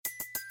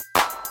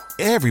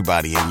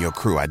Everybody in your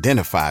crew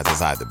identifies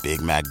as either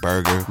Big Mac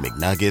Burger,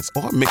 McNuggets,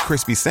 or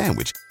McCrispy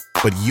Sandwich.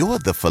 But you're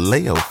the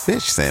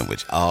Filet-O-Fish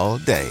Sandwich all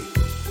day.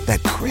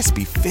 That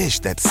crispy fish,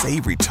 that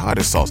savory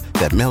tartar sauce,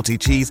 that melty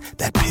cheese,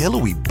 that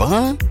pillowy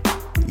bun.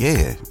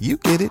 Yeah, you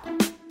get it.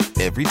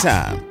 Every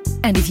time.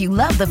 And if you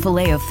love the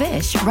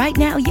Filet-O-Fish, right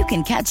now you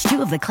can catch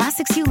two of the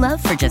classics you love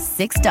for just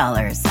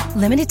 $6.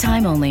 Limited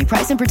time only.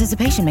 Price and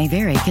participation may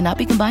vary. Cannot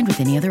be combined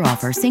with any other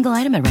offer. Single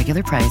item at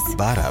regular price.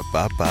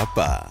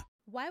 Ba-da-ba-ba-ba.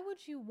 Why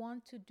would you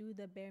want to do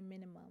the bare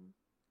minimum?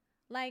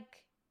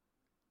 Like,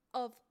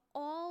 of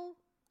all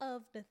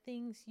of the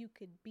things you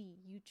could be,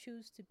 you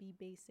choose to be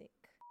basic.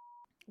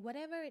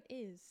 Whatever it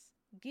is,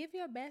 give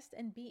your best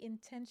and be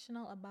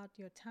intentional about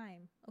your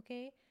time,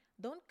 okay?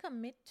 Don't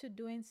commit to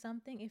doing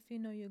something if you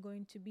know you're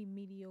going to be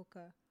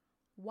mediocre.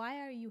 Why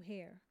are you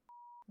here?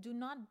 Do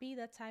not be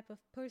the type of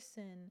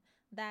person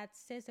that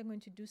says they're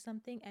going to do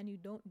something and you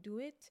don't do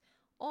it,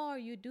 or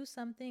you do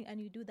something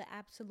and you do the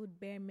absolute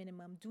bare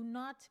minimum. Do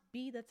not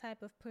be the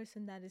type of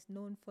person that is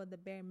known for the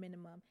bare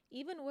minimum.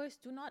 Even worse,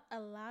 do not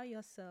allow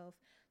yourself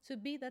to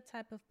be the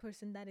type of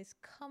person that is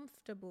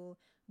comfortable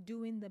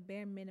doing the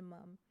bare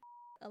minimum.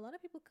 A lot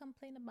of people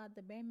complain about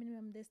the bare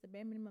minimum this, the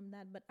bare minimum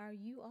that, but are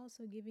you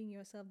also giving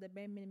yourself the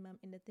bare minimum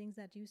in the things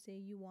that you say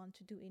you want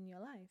to do in your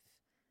life?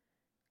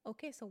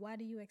 Okay, so why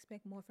do you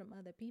expect more from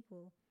other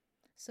people?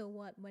 So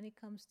what, when it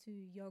comes to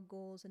your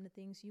goals and the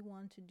things you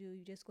want to do,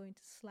 you're just going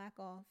to slack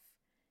off.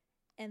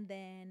 And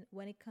then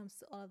when it comes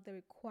to all of the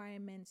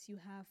requirements you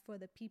have for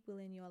the people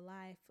in your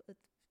life,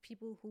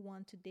 people who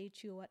want to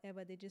date you or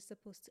whatever, they're just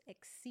supposed to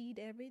exceed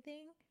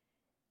everything.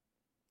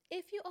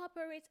 If you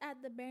operate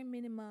at the bare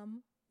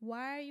minimum,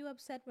 why are you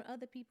upset when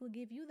other people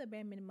give you the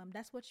bare minimum?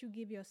 That's what you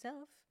give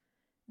yourself.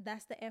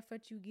 That's the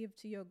effort you give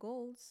to your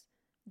goals.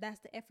 That's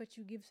the effort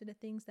you give to the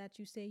things that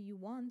you say you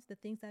want, the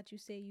things that you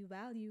say you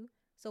value.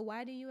 So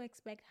why do you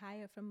expect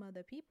higher from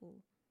other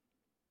people?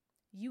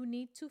 You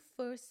need to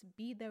first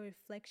be the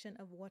reflection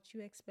of what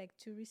you expect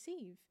to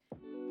receive.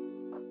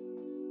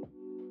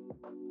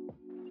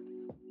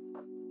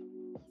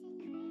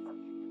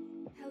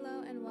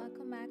 Hello and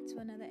welcome back to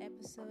another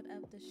episode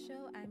of the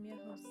show. I'm your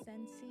host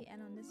Sensi,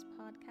 and on this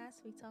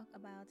podcast we talk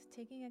about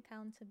taking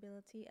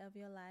accountability of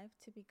your life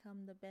to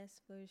become the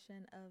best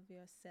version of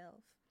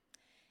yourself.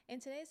 In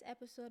today's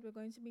episode, we're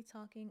going to be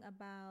talking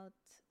about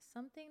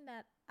something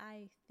that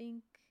I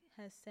think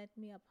has set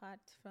me apart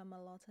from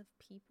a lot of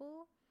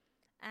people,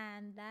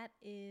 and that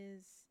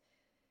is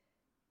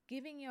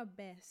giving your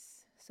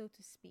best, so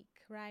to speak,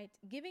 right?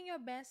 Giving your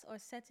best or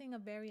setting a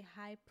very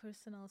high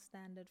personal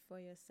standard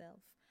for yourself.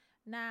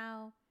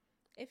 Now,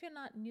 if you're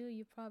not new,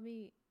 you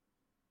probably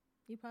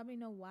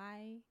know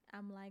why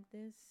I'm like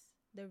this.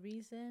 The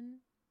reason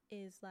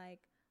is like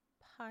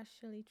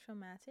partially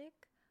traumatic,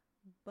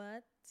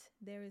 but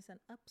there is an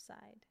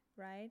upside,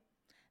 right?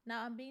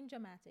 Now, I'm being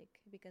dramatic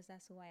because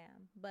that's who I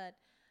am. But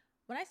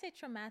when I say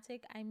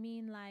traumatic, I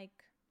mean like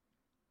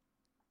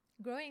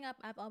growing up,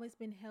 I've always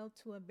been held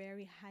to a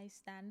very high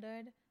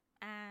standard,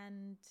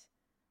 and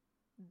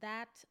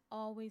that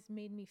always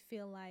made me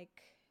feel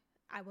like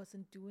I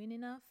wasn't doing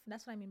enough.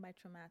 That's what I mean by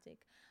traumatic.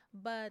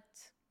 But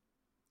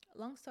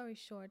long story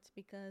short,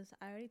 because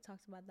I already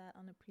talked about that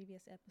on a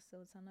previous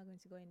episode, so I'm not going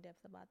to go in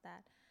depth about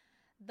that.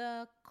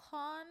 The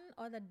con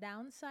or the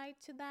downside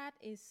to that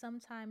is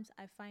sometimes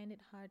I find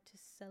it hard to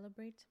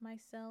celebrate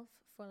myself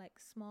for like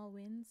small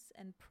wins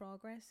and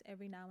progress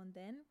every now and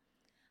then.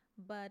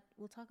 But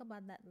we'll talk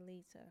about that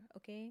later,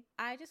 okay?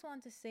 I just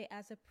want to say,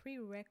 as a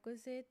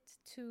prerequisite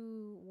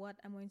to what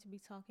I'm going to be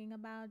talking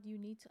about, you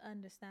need to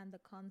understand the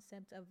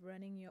concept of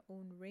running your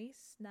own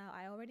race. Now,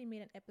 I already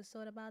made an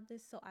episode about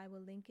this, so I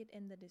will link it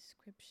in the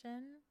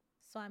description,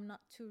 so I'm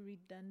not too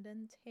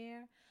redundant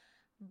here.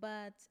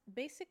 But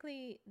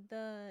basically,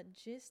 the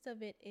gist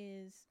of it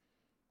is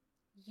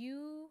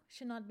you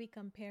should not be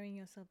comparing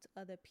yourself to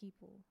other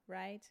people,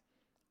 right?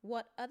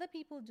 What other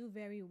people do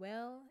very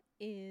well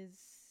is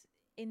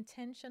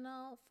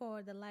intentional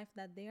for the life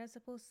that they are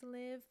supposed to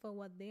live, for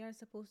what they are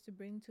supposed to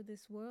bring to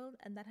this world,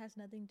 and that has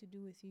nothing to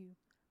do with you.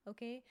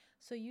 Okay?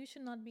 So you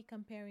should not be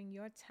comparing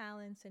your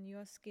talents and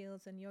your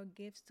skills and your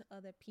gifts to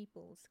other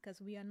people's,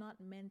 because we are not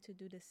meant to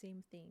do the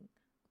same thing.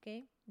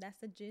 Okay?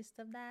 That's the gist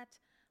of that.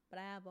 But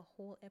I have a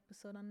whole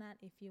episode on that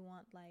if you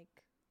want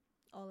like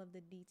all of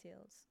the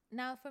details.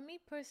 Now, for me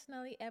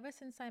personally, ever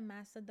since I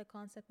mastered the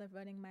concept of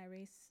running my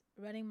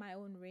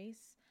own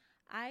race,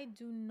 I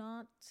do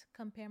not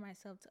compare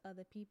myself to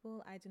other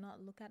people. I do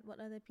not look at what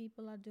other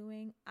people are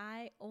doing.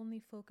 I only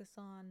focus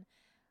on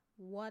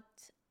what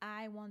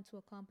I want to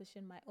accomplish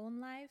in my own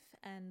life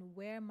and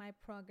where my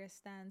progress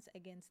stands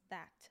against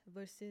that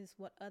versus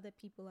what other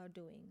people are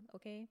doing,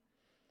 okay?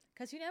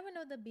 Because you never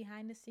know the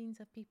behind the scenes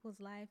of people's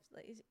lives.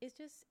 Like,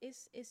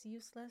 it's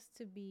useless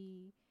to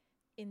be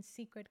in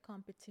secret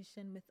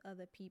competition with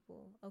other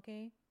people,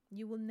 okay?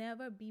 You will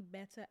never be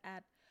better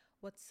at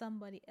what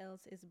somebody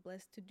else is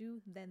blessed to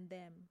do than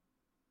them.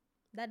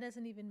 That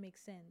doesn't even make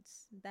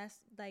sense. That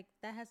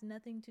has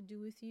nothing to do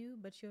with you,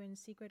 but you're in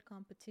secret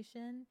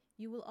competition.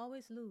 You will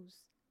always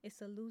lose.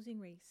 It's a losing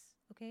race,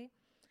 okay?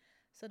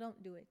 So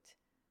don't do it.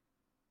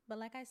 But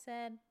like I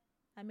said,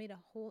 I made a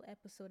whole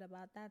episode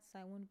about that, so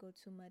I won't go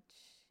too much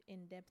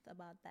in depth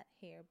about that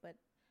here. But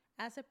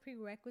as a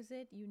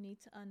prerequisite, you need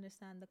to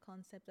understand the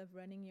concept of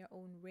running your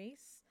own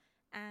race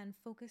and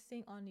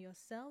focusing on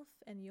yourself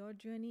and your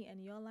journey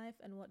and your life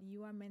and what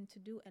you are meant to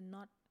do, and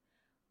not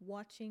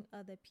watching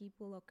other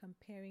people or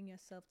comparing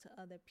yourself to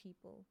other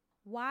people.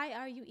 Why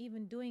are you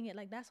even doing it?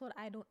 Like, that's what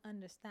I don't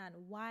understand.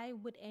 Why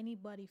would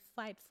anybody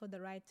fight for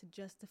the right to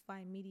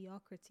justify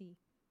mediocrity?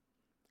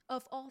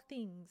 Of all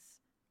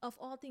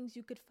things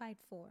you could fight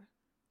for,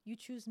 you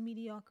choose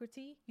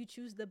mediocrity, you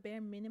choose the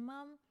bare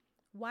minimum.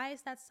 Why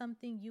is that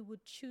something you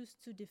would choose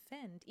to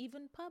defend,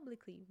 even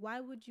publicly? Why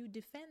would you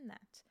defend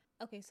that?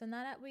 Okay, so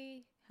now that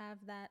we have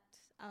that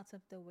out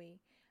of the way,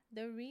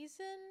 the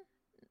reason,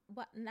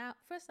 but now,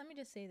 first, let me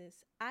just say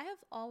this. I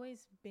have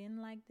always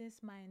been like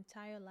this my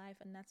entire life,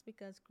 and that's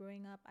because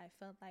growing up, I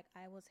felt like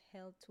I was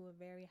held to a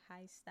very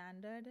high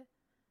standard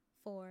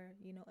for,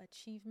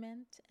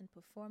 achievement and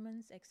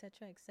performance,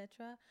 etc.,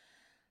 etc.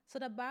 So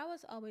the bar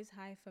was always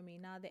high for me.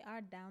 Now, there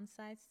are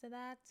downsides to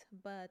that,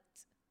 but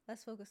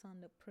let's focus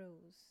on the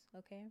pros,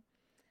 okay?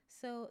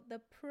 So the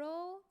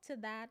pro to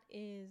that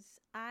is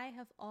I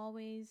have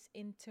always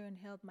in turn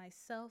held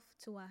myself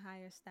to a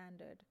higher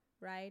standard,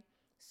 right?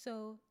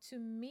 So to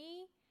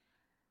me,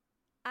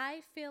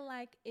 I feel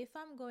like if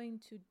I'm going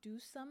to do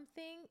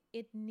something,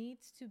 it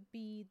needs to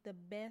be the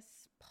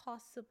best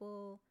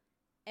possible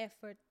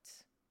effort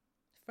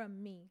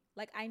from me.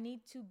 Like, I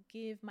need to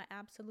give my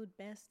absolute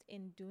best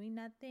in doing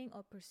that thing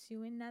or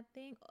pursuing that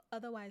thing.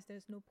 Otherwise,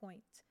 there's no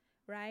point,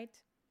 right?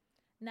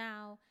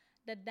 Now,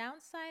 the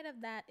downside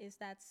of that is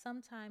that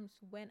sometimes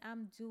when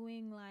I'm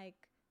doing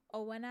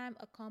or when I'm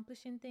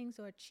accomplishing things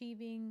or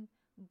achieving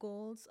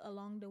goals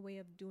along the way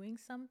of doing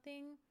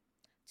something,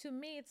 to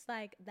me, it's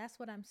like that's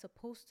what I'm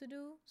supposed to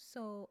do.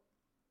 So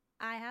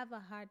I have a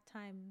hard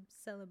time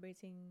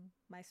celebrating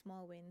my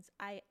small wins.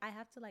 I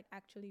have to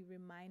actually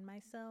remind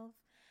myself.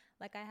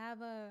 Like, I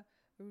have a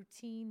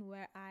routine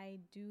where I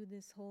do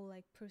this whole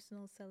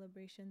personal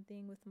celebration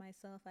thing with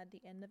myself at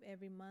the end of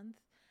every month,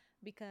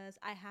 because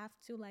I have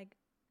to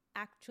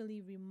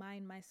actually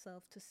remind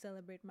myself to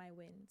celebrate my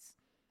wins.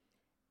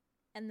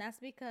 And that's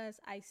because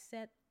I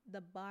set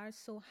the bar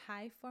so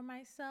high for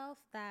myself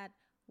that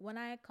when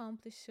I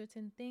accomplish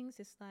certain things,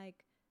 it's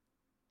like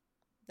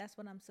that's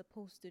what I'm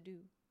supposed to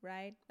do,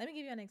 right? Let me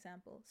give you an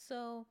example.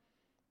 So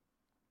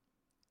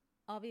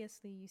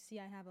obviously, you see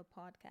I have a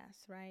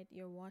podcast, right?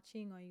 You're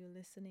watching or you're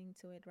listening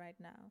to it right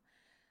now.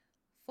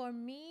 For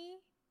me,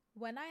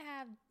 when I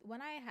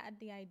had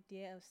the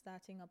idea of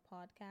starting a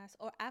podcast,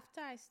 or after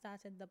I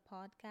started the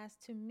podcast,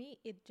 to me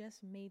it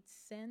just made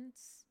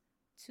sense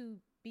to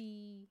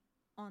be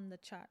on the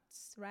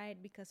charts,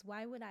 right? Because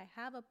why would I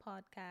have a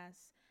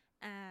podcast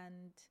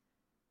and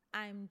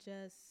I'm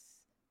just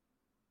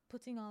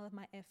putting all of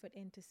my effort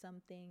into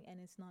something and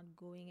it's not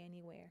going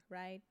anywhere,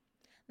 right?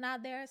 Now,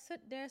 there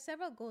are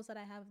several goals that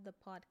I have with the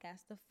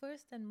podcast. The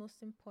first and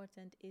most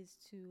important is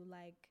to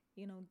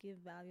give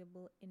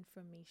valuable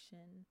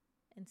information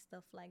and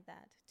stuff like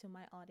that to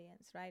my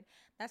audience, right?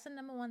 That's the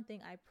number one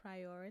thing I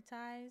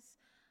prioritize.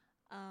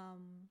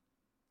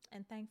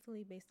 And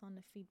thankfully, based on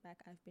the feedback,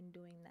 I've been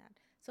doing that.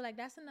 So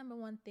that's the number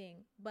one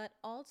thing. But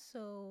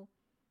also,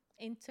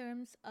 in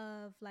terms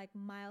of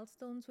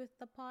milestones with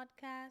the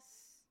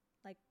podcast,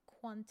 like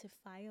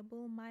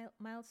quantifiable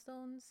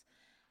milestones,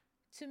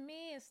 to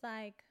me, it's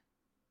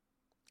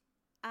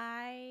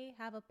I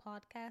have a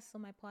podcast, so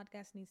my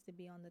podcast needs to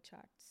be on the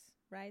charts,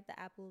 right? The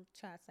Apple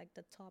charts,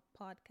 the top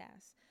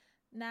podcast.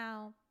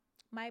 Now,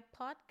 my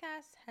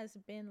podcast has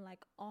been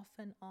off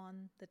and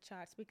on the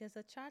charts because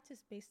the chart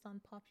is based on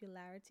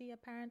popularity,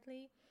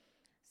 apparently.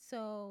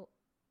 So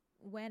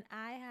when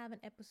I have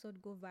an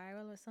episode go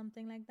viral or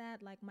something like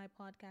that, my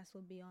podcast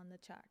will be on the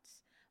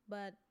charts.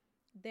 But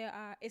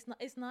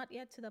it's not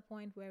yet to the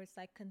point where it's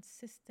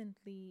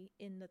consistently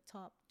in the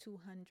top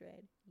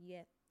 200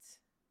 yet.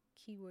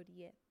 Keyword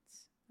yet.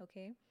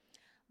 Okay.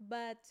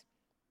 But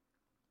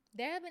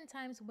there have been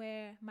times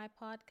where my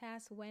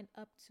podcast went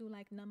up to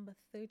number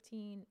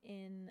 13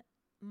 in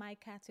my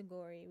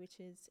category, which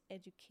is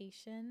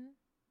education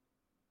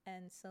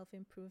and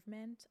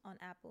self-improvement on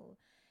Apple.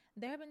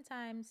 There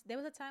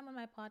was a time when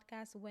my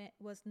podcast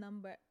was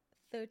number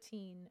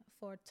 13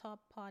 for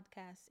top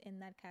podcasts in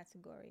that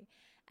category.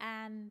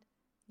 And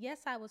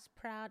yes, I was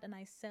proud and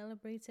I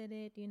celebrated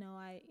it.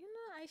 I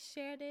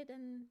shared it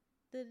and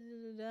da da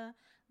da da.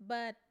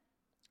 But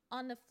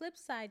on the flip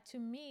side, to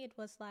me, it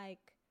was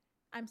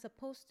I'm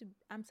supposed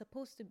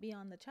to be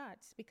on the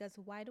charts, because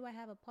why do I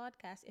have a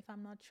podcast if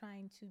I'm not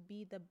trying to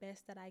be the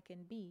best that I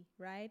can be,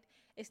 right?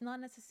 It's not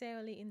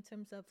necessarily in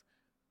terms of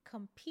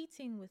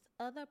competing with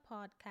other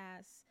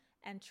podcasts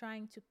and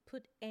trying to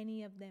put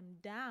any of them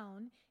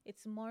down.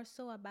 It's more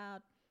so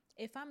about,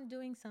 if I'm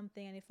doing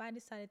something and if I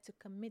decided to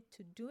commit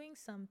to doing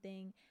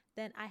something,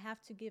 then I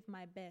have to give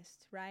my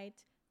best,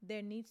 right?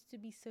 There needs to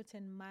be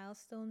certain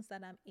milestones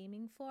that I'm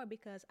aiming for,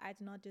 because I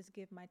do not just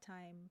give my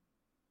time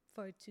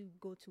for it to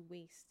go to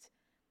waste.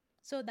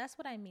 So that's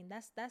what I mean.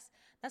 That's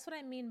what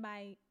I mean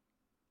by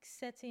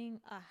setting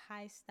a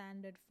high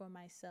standard for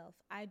myself.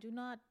 I do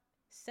not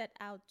set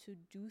out to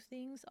do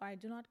things, or I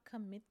do not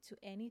commit to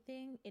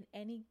anything in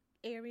any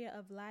area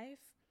of life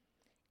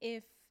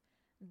if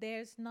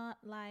there's not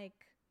like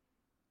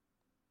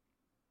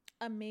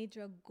a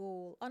major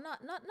goal, or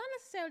not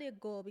necessarily a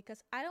goal,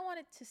 because I don't want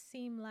it to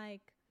seem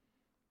like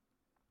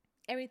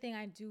everything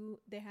I do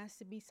there has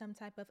to be some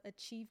type of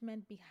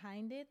achievement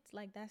behind it.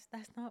 Like that's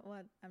not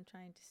what I'm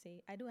trying to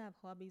say. I do have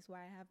hobbies where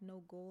I have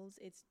no goals.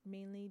 It's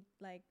mainly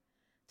like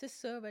to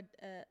serve a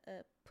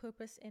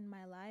purpose in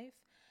my life.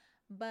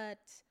 But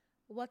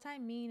what I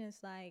mean is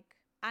like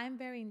I'm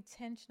very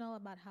intentional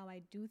about how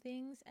I do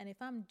things, and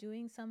if I'm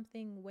doing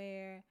something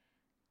where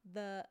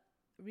the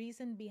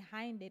reason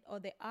behind it, or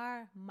there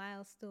are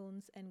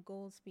milestones and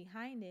goals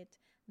behind it,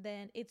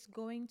 then it's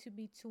going to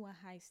be to a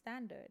high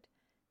standard.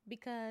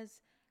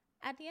 Because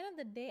at the end of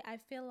the day, I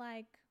feel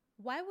like,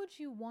 why would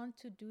you want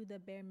to do the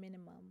bare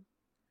minimum?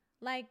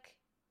 Like,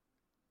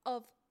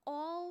 of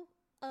all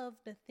of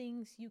the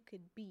things you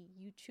could be,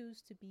 you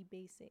choose to be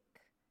basic.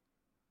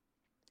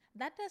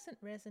 That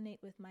doesn't resonate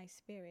with my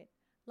spirit.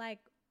 Like,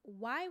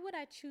 why would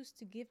I choose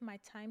to give my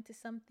time to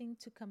something,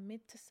 to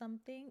commit to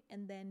something,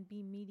 and then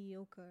be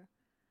mediocre?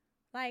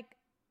 Like,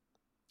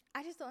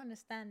 I just don't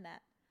understand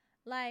that.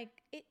 Like,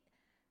 it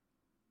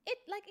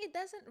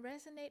doesn't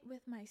resonate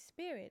with my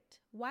spirit.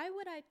 Why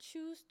would I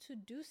choose to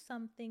do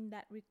something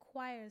that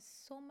requires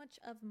so much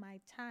of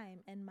my time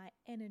and my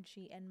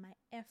energy and my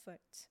effort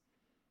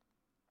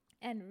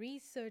and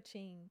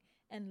researching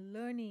and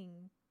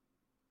learning,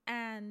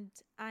 and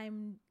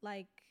I'm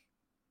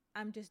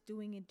just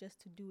doing it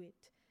just to do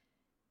it?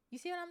 You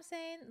see what I'm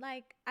saying?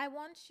 Like, I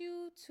want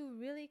you to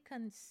really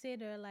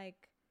consider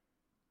like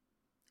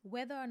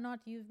whether or not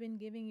you've been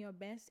giving your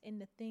best in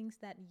the things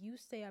that you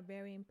say are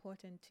very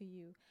important to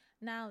you.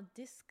 Now,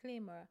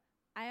 disclaimer,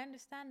 I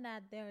understand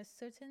that there are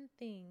certain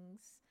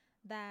things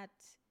that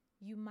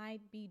you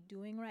might be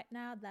doing right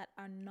now that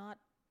are not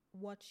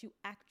what you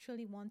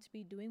actually want to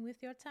be doing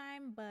with your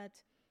time, but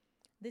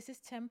this is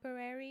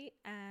temporary,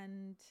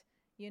 and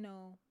you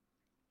know,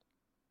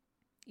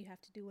 you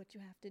have to do what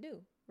you have to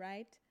do,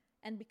 right?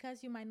 And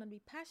because you might not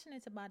be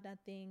passionate about that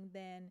thing,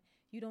 then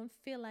you don't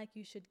feel like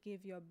you should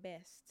give your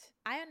best.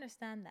 I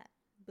understand that,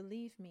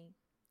 believe me.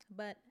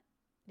 But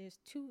there's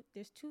two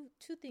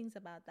things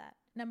about that.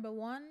 Number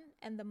one,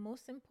 and the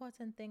most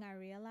important thing I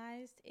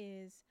realized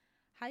is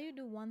how you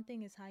do one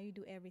thing is how you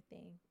do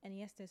everything. And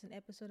yes, there's an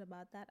episode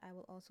about that. I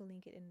will also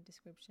link it in the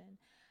description.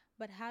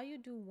 But how you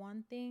do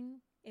one thing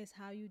is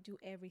how you do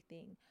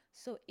everything.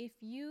 So if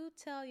you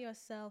tell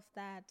yourself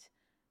that,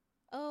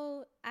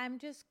 oh, I'm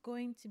just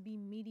going to be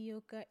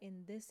mediocre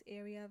in this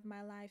area of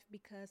my life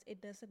because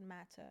it doesn't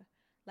matter.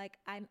 Like,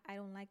 I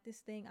don't like this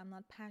thing. I'm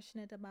not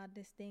passionate about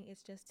this thing.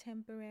 It's just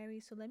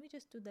temporary. So let me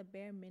just do the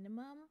bare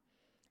minimum,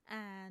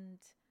 and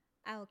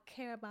I'll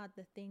care about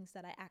the things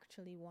that I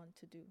actually want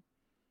to do.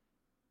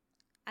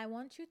 I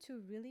want you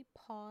to really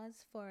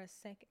pause for a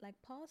second. Like,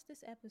 pause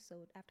this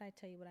episode after I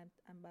tell you what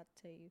I'm about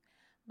to tell you.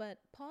 But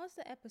pause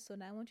the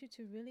episode. I want you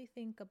to really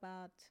think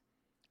about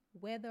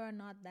whether or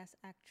not that's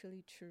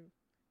actually true.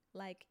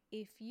 Like,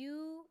 if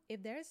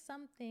there's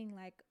something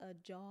like a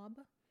job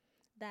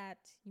that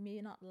you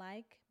may not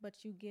like,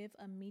 but you give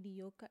a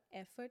mediocre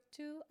effort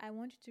to, I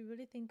want you to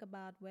really think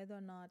about whether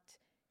or not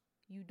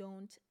you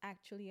don't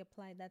actually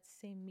apply that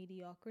same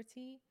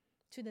mediocrity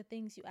to the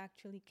things you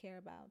actually care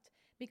about.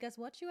 Because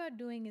what you are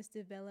doing is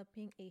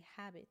developing a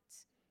habit.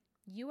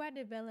 You are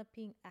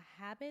developing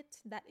a habit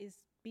that is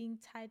being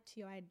tied to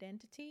your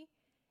identity,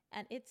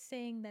 and it's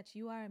saying that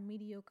you are a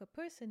mediocre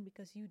person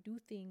because you do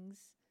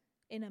things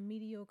in a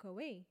mediocre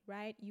way,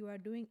 right? You are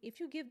doing, if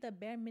you give the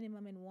bare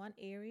minimum in one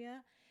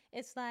area,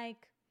 it's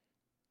like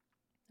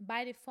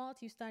by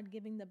default you start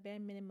giving the bare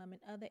minimum in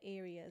other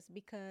areas,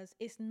 because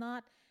it's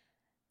like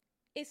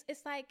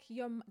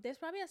there's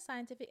probably a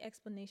scientific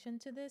explanation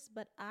to this,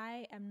 but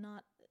I am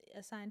not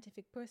a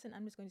scientific person.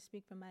 I'm just going to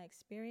speak from my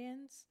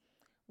experience.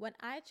 When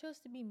I chose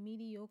to be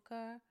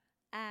mediocre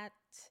at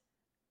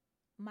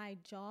my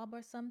job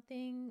or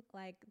something,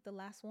 like the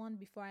last one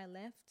before I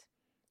left,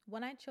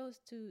 when I chose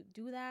to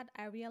do that,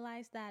 I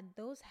realized that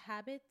those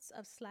habits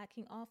of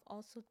slacking off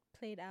also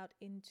played out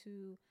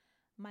into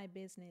my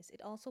business.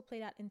 It also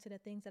played out into the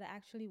things that I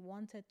actually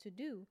wanted to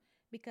do,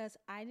 because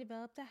I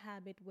developed a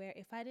habit where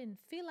if I didn't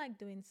feel like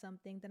doing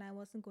something, then I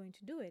wasn't going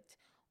to do it.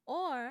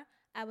 Or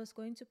I was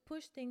going to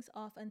push things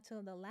off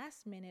until the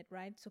last minute,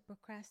 right? So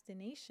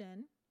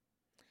procrastination.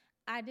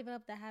 I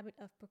developed the habit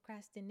of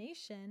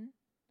procrastination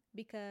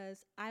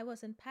because I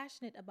wasn't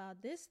passionate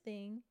about this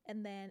thing,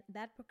 and then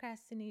that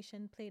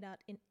procrastination played out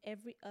in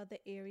every other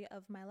area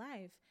of my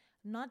life,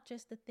 not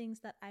just the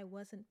things that I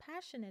wasn't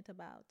passionate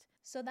about.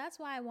 So that's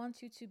why I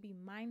want you to be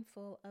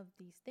mindful of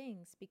these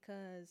things,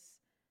 because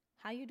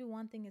how you do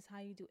one thing is how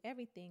you do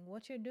everything.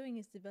 What you're doing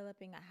is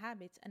developing a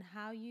habit, and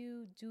how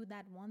you do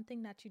that one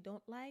thing that you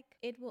don't like,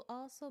 it will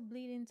also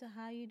bleed into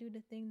how you do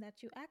the thing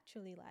that you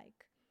actually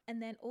like.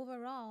 And then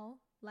overall,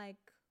 like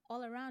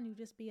all around, you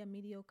just be a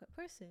mediocre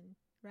person.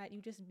 right?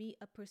 You just be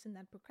a person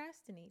that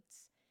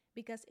procrastinates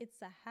because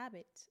it's a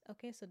habit.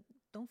 Okay, so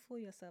don't fool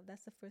yourself.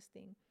 That's the first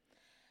thing.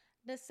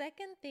 The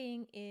second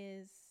thing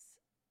is,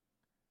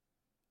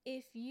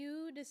 if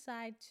you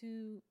decide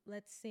to,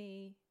 let's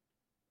say,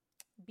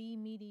 be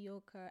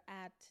mediocre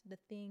at the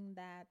thing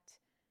that,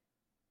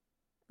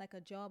 like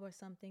a job or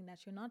something that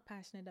you're not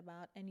passionate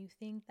about, and you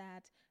think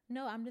that,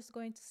 no, I'm just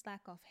going to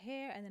slack off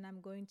here and then I'm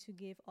going to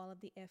give all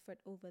of the effort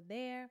over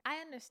there. I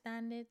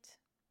understand it.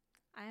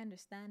 I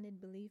understand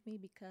it, believe me,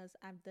 because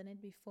I've done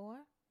it before.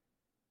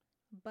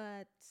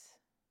 But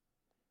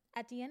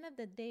at the end of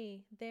the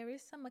day, there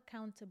is some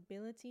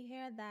accountability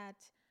here that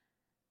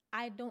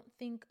I don't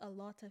think a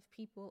lot of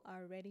people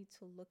are ready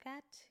to look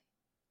at,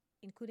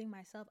 including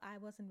myself. I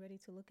wasn't ready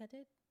to look at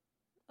it,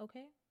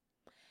 okay?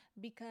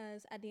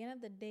 Because at the end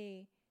of the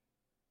day,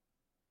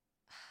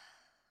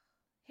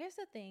 here's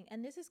the thing,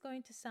 and this is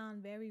going to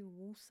sound very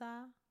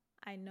woo-sa.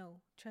 I know,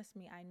 trust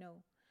me, I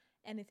know.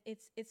 And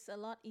it's a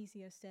lot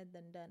easier said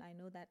than done. I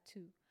know that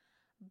too.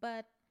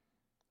 But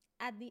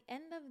at the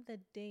end of the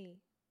day,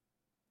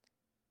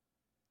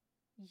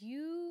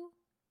 you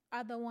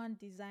are the one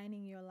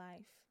designing your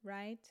life,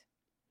 right?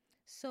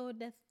 So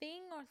the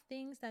thing or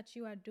things that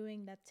you are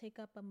doing that take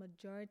up a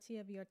majority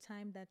of your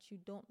time that you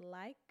don't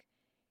like,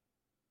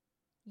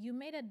 you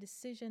made a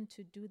decision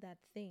to do that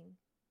thing.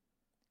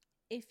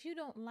 If you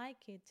don't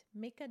like it,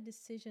 make a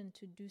decision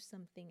to do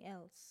something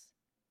else,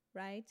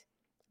 right?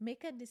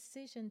 Make a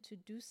decision to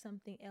do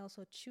something else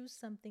or choose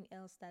something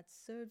else that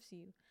serves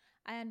you.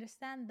 I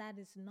understand that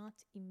is not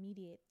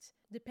immediate.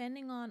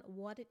 Depending on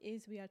what it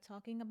is we are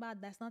talking about,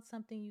 that's not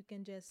something you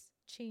can just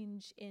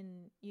change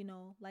in,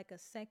 like a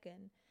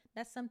second.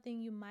 That's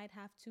something you might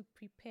have to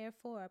prepare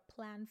for or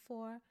plan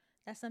for.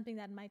 That's something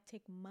that might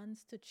take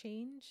months to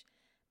change.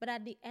 But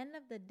at the end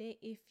of the day,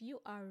 if you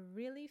are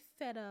really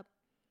fed up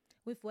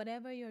with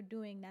whatever you're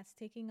doing that's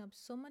taking up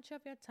so much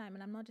of your time,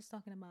 and I'm not just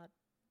talking about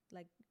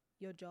like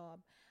your job,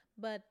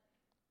 but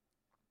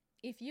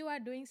if you are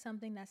doing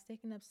something that's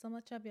taking up so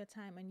much of your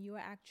time and you are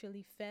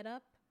actually fed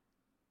up,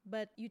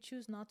 but you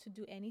choose not to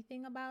do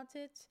anything about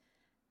it,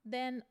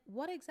 then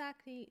what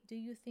exactly do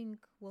you think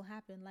will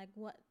happen? Like,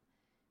 what?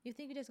 You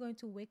think you're just going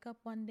to wake up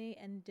one day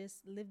and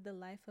just live the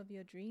life of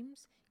your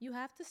dreams? You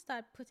have to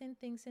start putting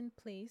things in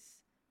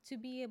place to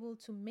be able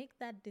to make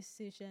that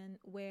decision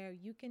where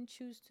you can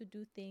choose to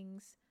do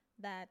things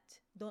that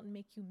don't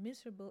make you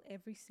miserable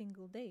every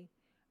single day,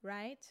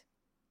 right?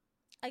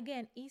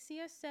 Again,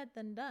 easier said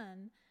than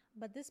done,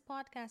 but this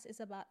podcast is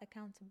about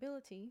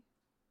accountability.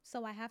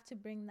 So I have to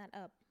bring that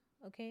up,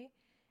 okay?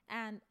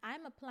 And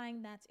I'm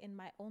applying that in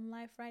my own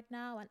life right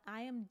now. And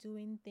I am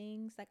doing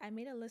things like I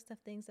made a list of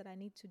things that I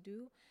need to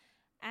do.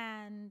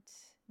 And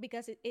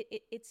because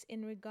it's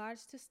in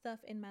regards to stuff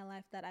in my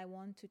life that I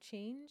want to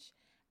change.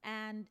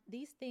 And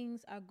these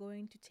things are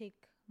going to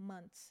take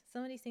months.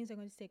 Some of these things are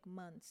going to take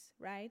months,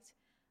 right?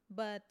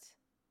 But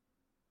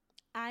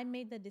I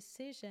made the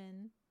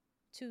decision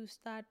to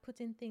start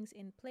putting things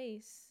in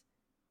place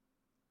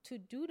to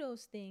do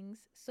those things,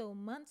 so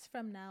months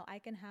from now I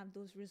can have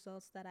those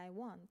results that I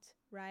want,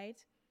 right?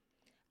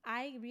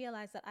 I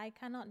realize that I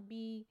cannot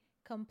be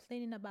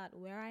complaining about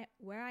where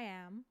I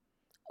am,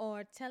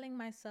 or telling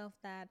myself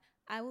that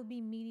I will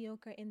be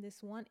mediocre in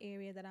this one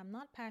area that I'm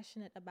not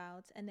passionate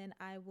about, and then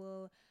I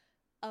will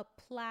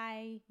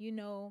apply,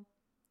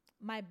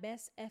 my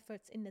best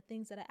efforts in the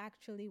things that I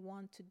actually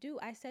want to do.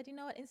 I said, you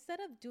know what, instead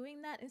of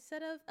doing that,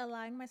 instead of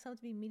allowing myself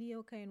to be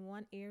mediocre in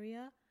one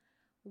area,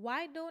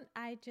 why don't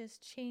I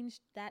just change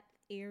that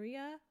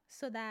area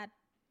so that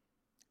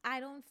I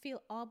don't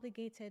feel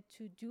obligated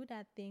to do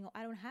that thing, or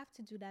I don't have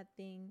to do that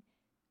thing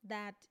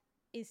that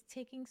is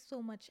taking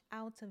so much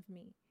out of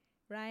me,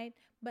 right?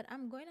 But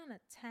I'm going on a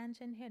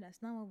tangent here.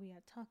 That's not what we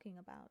are talking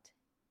about.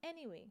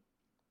 Anyway,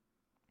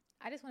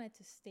 I just wanted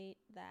to state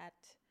that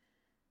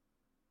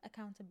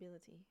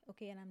accountability,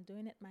 okay? And I'm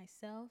doing it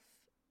myself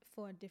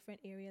for different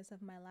areas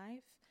of my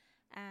life.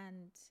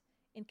 And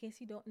in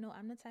case you don't know,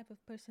 I'm the type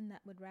of person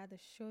that would rather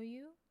show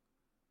you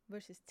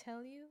versus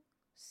tell you.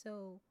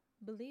 So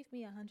believe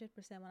me 100%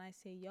 when I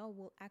say y'all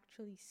will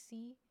actually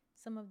see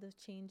some of the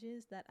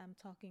changes that I'm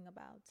talking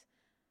about.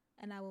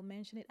 And I will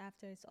mention it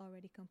after it's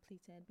already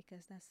completed,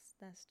 because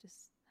that's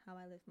just how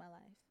I live my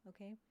life,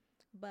 okay?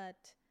 But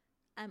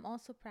I'm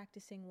also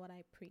practicing what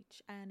I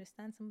preach. I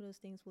understand some of those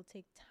things will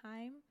take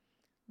time,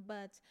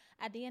 but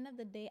at the end of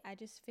the day, I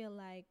just feel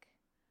like,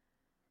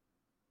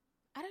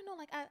 I don't know,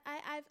 like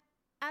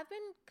I've been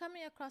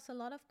coming across a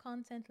lot of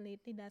content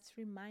lately that's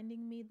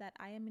reminding me that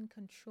I am in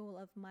control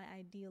of my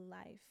ideal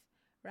life,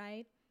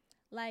 right?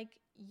 Like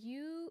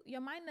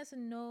your mind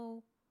doesn't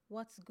know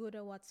what's good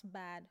or what's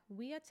bad.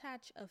 We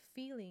attach a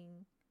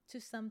feeling to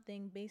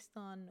something based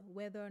on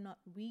whether or not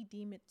we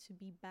deem it to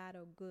be bad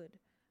or good,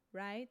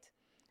 right?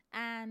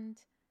 And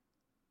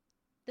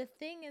the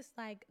thing is,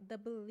 like, the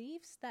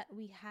beliefs that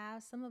we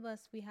have, some of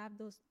us, we have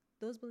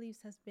those beliefs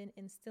has been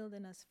instilled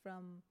in us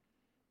from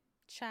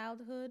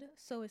childhood.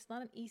 So it's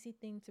not an easy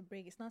thing to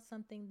break. It's not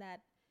something that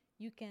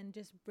you can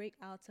just break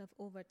out of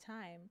over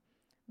time.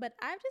 But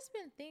I've just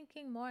been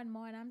thinking more and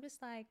more, and I'm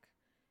just like,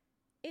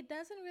 it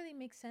doesn't really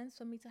make sense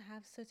for me to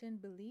have certain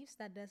beliefs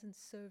that doesn't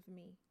serve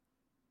me.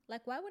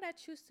 Like, why would I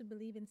choose to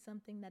believe in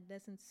something that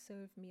doesn't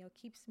serve me or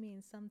keeps me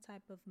in some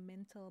type of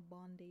mental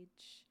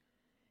bondage?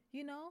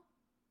 You know?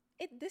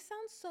 This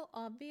sounds so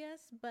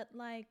obvious, but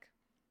like,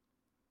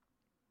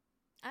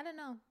 I don't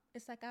know.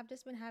 It's like I've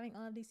just been having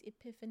all of these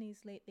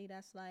epiphanies lately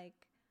that's like,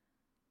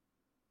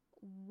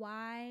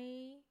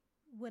 why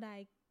would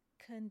I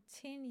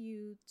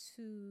continue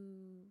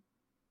to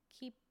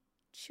keep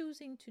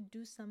choosing to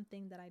do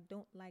something that I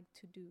don't like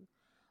to do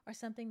or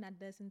something that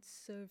doesn't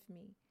serve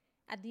me?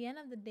 At the end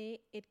of the day,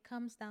 it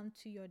comes down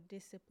to your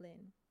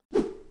discipline.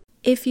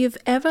 If you've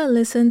ever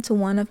listened to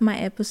one of my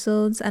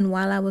episodes and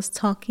while I was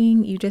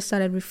talking, you just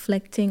started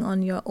reflecting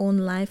on your own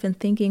life and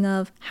thinking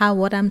of how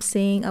what I'm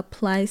saying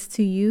applies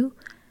to you,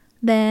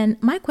 then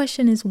my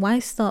question is, why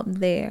stop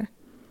there?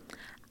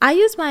 I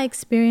use my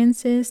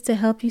experiences to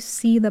help you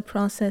see the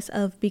process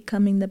of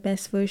becoming the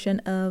best version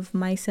of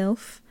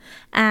myself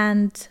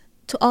and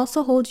to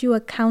also hold you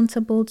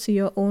accountable to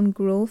your own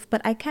growth.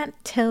 But I can't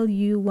tell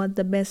you what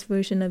the best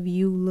version of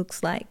you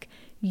looks like.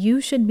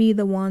 You should be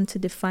the one to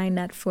define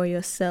that for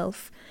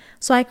yourself.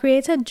 So I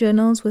created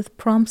journals with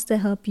prompts to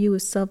help you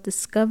with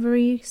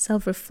self-discovery,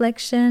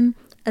 self-reflection,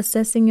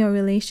 assessing your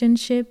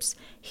relationships,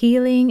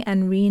 healing,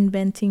 and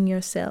reinventing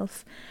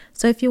yourself.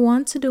 So if you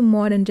want to do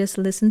more than just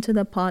listen to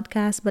the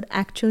podcast, but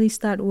actually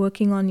start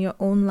working on your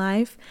own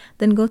life,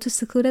 then go to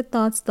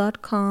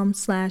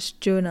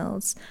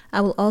secludedthoughts.com/journals.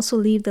 I will also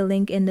leave the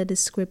link in the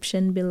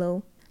description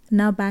below.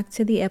 Now back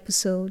to the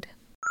episode.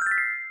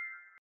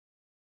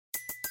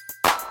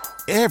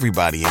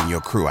 Everybody in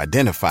your crew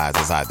identifies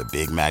as either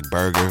Big Mac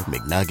Burger,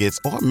 McNuggets,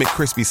 or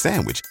McCrispy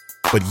Sandwich.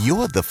 But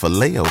you're the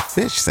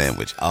Filet-O-Fish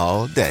Sandwich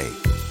all day.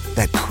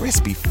 That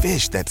crispy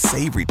fish, that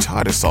savory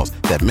tartar sauce,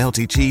 that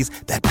melty cheese,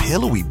 that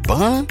pillowy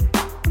bun.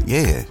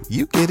 Yeah,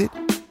 you get it.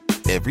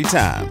 Every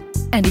time.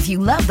 And if you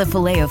love the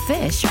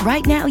Filet-O-Fish,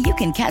 right now you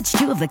can catch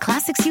two of the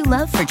classics you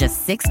love for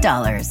just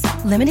 $6.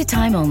 Limited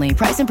time only.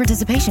 Price and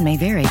participation may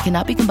vary.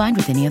 Cannot be combined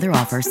with any other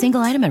offer.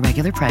 Single item at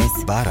regular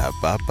price.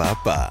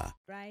 Ba-da-ba-ba-ba.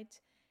 Right?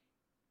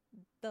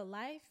 The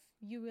life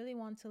you really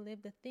want to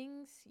live, the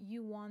things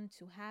you want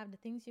to have, the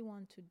things you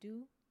want to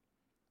do,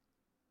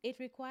 it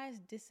requires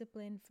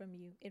discipline from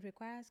you. It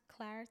requires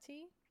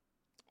clarity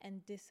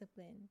and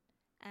discipline.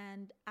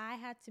 And I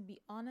had to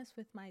be honest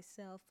with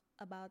myself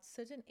about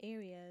certain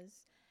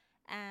areas,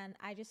 and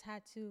I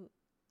had to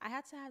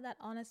have that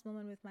honest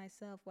moment with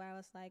myself where I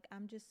was like,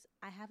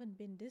 I haven't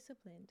been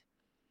disciplined.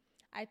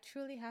 I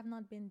truly have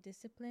not been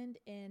disciplined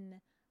in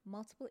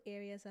multiple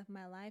areas of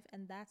my life,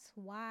 and that's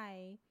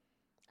why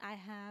I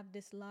have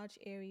this large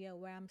area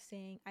where I'm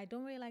saying, I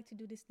don't really like to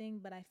do this thing,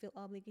 but I feel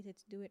obligated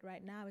to do it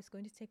right now. It's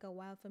going to take a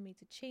while for me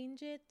to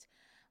change it,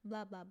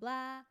 blah, blah,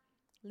 blah.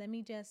 Let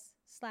me just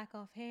slack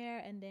off here,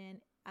 and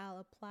then I'll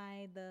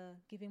apply the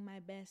giving my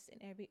best in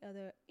every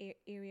other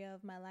area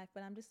of my life.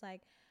 But I'm just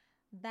like,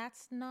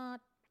 that's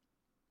not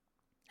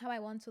how I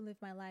want to live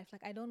my life.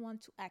 Like, I don't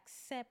want to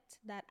accept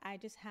that I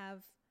just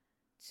have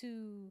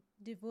to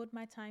devote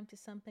my time to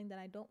something that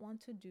I don't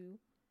want to do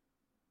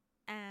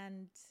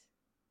and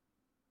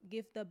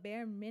give the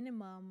bare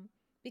minimum,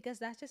 because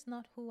that's just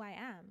not who I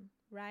am,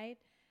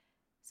 right?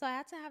 So I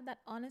had to have that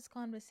honest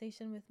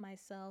conversation with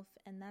myself,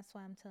 and that's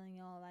why I'm telling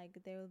y'all,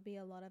 like, there will be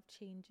a lot of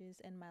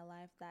changes in my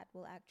life that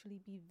will actually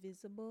be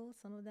visible.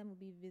 Some of them will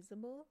be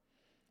visible,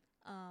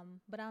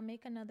 but I'll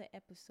make another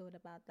episode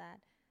about that.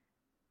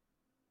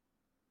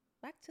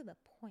 Back to the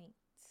point,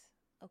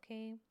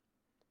 okay?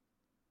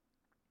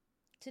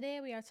 Today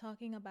we are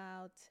talking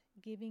about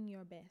giving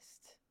your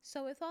best.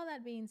 So with all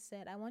that being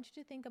said, I want you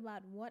to think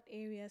about what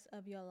areas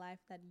of your life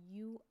that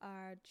you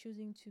are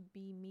choosing to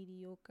be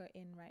mediocre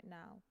in right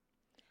now.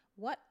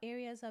 What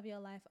areas of your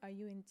life are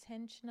you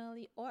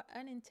intentionally or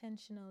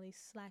unintentionally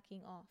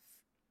slacking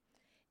off?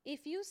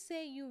 If you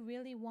say you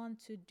really want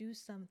to do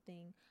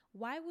something,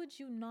 why would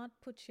you not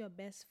put your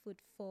best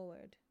foot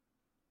forward?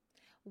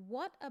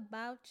 What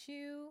about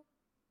you,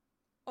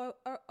 or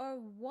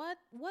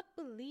what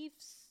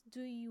beliefs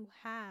do you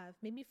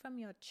have? Maybe from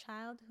your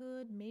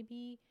childhood,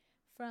 maybe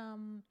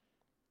from,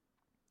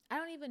 I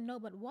don't even know,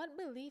 but what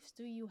beliefs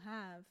do you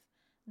have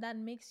that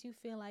makes you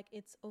feel like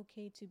it's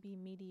okay to be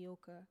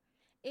mediocre?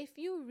 If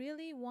you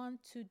really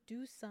want to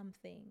do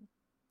something,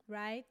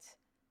 right?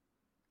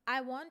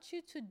 I want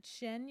you to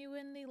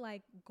genuinely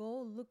like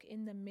go look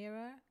in the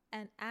mirror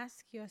and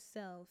ask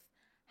yourself,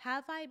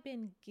 have I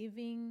been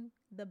giving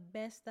the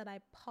best that I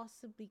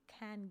possibly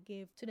can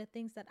give to the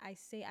things that I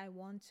say I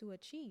want to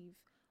achieve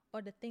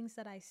or the things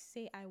that I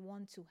say I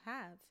want to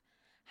have?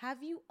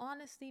 Have you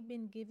honestly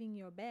been giving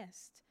your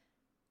best?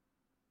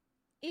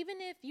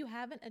 Even if you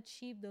haven't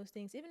achieved those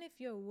things, even if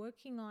you're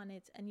working on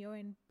it and you're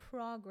in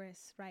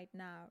progress right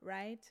now,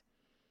 right?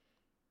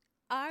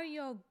 Are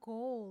your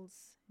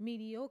goals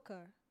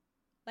mediocre?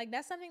 Like,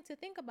 that's something to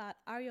think about.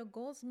 Are your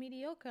goals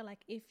mediocre?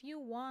 Like, if you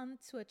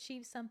want to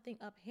achieve something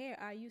up here,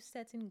 are you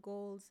setting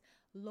goals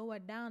lower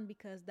down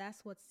because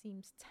that's what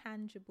seems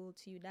tangible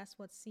to you? That's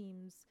what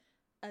seems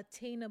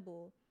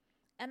attainable.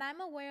 And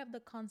I'm aware of the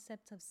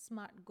concept of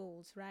SMART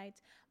goals, right?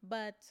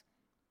 But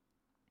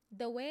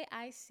the way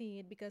I see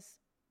it, because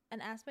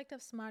an aspect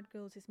of SMART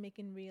goals is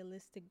making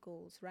realistic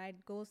goals, right?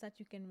 Goals that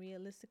you can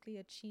realistically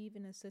achieve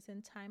in a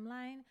certain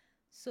timeline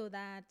so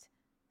that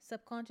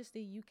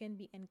subconsciously you can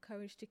be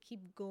encouraged to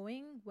keep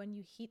going when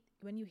you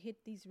hit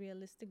these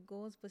realistic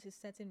goals versus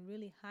setting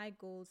really high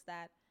goals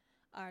that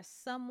are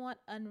somewhat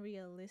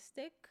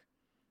unrealistic,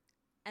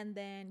 and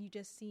then you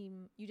just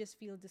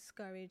feel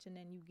discouraged and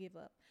then you give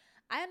up.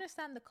 I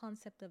understand the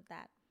concept of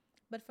that.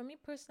 But for me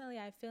personally,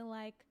 I feel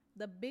like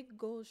the big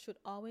goals should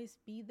always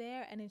be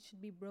there and it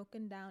should be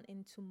broken down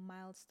into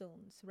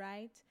milestones,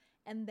 right?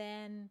 And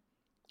then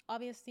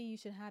obviously you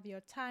should have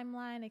your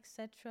timeline,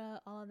 etc.,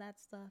 all of that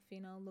stuff,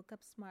 look up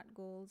SMART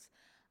goals.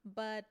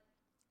 But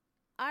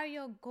are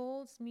your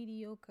goals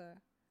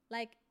mediocre?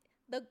 Like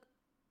the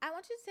I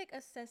want you to take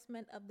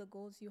assessment of the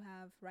goals you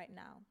have right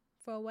now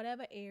for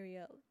whatever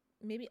area,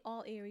 maybe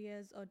all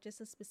areas or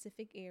just a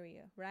specific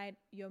area, right?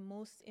 Your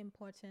most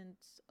important,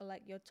 or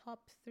like your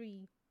top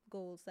 3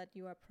 goals that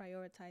you are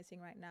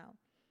prioritizing right now.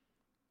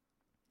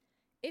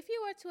 If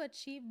you were to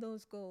achieve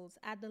those goals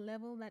at the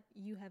level that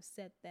you have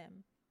set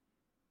them,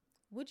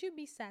 would you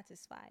be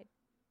satisfied?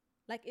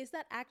 Like, is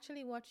that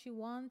actually what you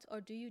want, or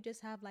do you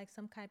just have like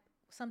some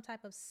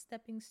type of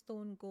stepping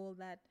stone goal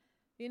that,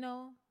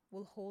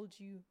 will hold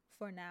you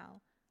for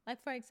now?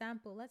 Like, for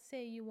example, let's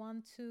say you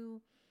want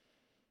to,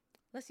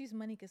 let's use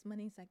money because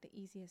money is like the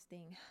easiest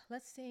thing.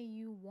 Let's say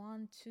you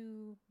want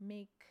to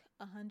make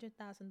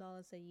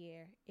 $100,000 a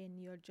year in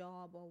your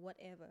job or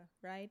whatever,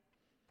 right?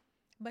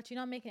 But you're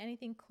not making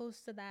anything close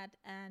to that,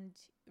 and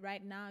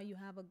right now you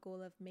have a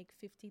goal of make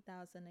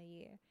 50,000 a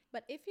year.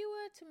 But if you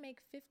were to make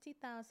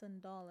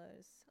 $50,000,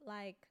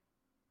 like,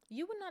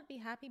 you would not be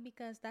happy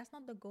because that's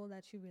not the goal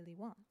that you really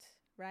want,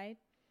 right?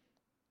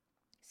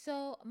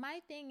 So my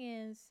thing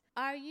is,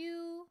 are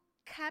you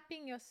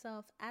capping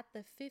yourself at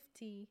the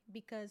 50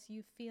 because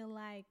you feel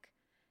like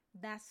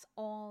that's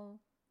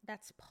all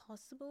that's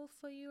possible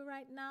for you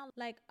right now?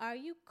 Like, are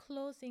you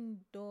closing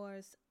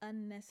doors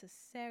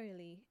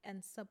unnecessarily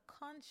and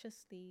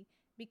subconsciously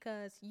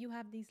because you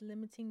have these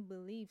limiting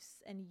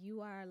beliefs and you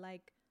are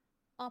like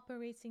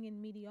operating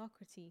in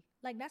mediocrity?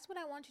 Like, that's what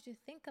I want you to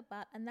think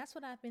about, and that's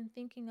what I've been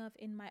thinking of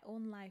in my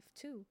own life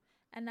too.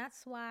 And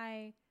that's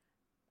why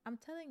I'm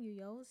telling you,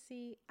 yo,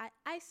 see, I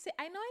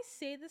know I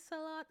say this a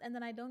lot and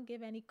then I don't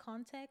give any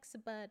context,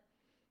 but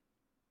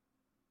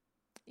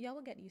y'all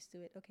will get used to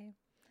it, okay?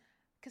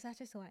 Because that's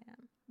just who I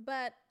am.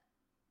 But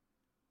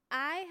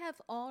I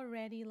have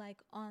already, like,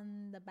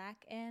 on the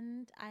back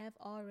end, I have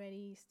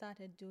already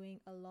started doing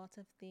a lot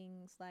of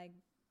things, like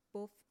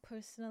both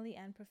personally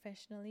and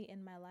professionally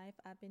in my life.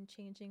 I've been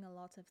changing a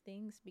lot of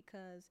things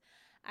because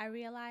I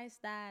realized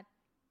that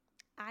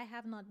I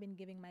have not been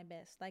giving my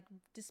best. Like,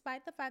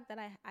 despite the fact that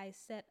I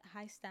set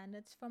high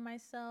standards for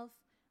myself,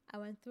 I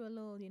went through a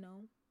little,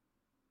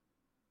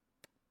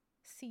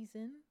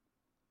 season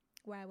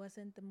where I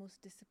wasn't the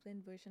most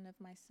disciplined version of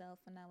myself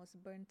and I was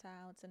burnt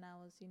out and I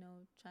was,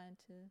 trying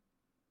to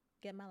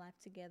get my life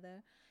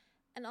together.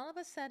 And all of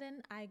a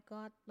sudden, I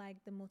got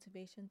like the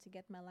motivation to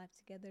get my life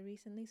together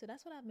recently. So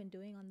that's what I've been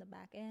doing on the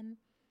back end.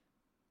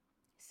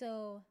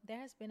 So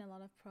there has been a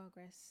lot of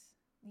progress.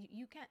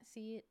 You can't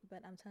see it, but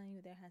I'm telling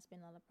you, there has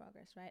been a lot of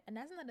progress, right? And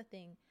that's another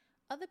thing.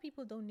 Other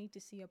people don't need to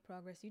see your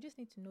progress. You just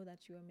need to know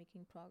that you are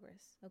making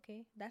progress,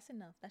 okay? That's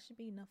enough. That should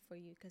be enough for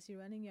you because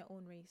you're running your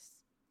own race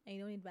and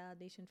you don't need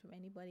validation from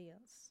anybody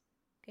else,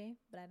 okay?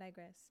 But I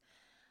digress.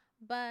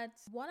 But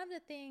one of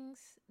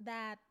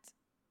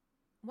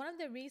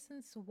the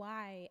reasons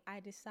why I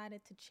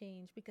decided to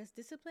change, because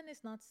discipline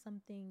is not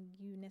something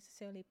you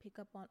necessarily pick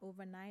up on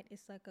overnight.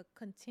 It's like a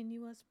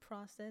continuous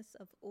process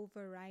of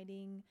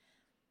overriding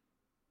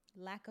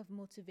lack of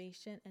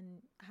motivation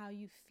and how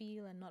you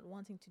feel and not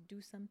wanting to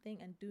do something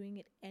and doing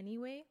it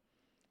anyway.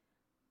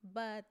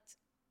 But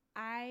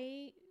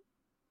I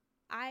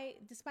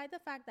despite the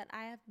fact that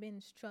I have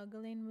been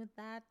struggling with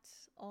that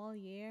all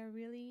year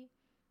really,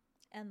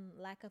 and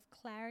lack of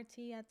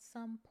clarity at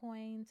some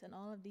point and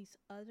all of these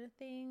other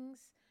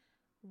things,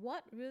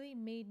 what really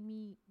made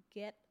me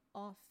get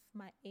off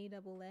my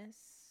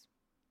AWS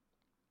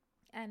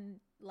and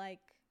like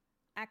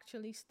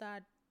actually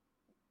start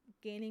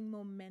gaining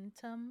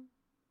momentum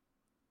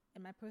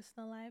in my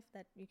personal life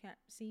that you can't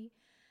see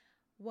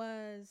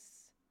was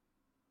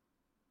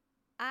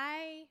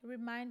I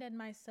reminded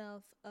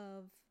myself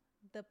of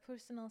the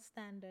personal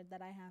standard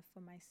that I have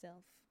for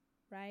myself,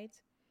 right?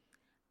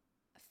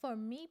 For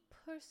me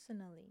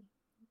personally,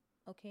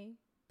 okay,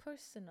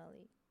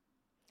 personally,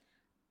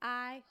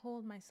 I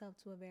hold myself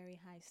to a very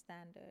high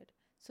standard.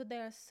 So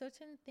there are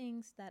certain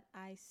things that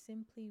I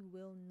simply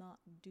will not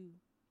do.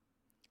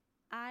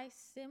 I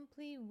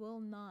simply will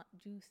not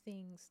do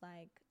things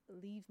like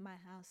leave my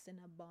house in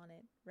a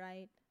bonnet,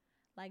 right?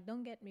 Like,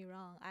 don't get me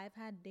wrong. I've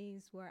had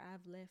days where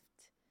I've left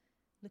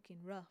looking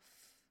rough,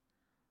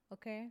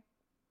 okay?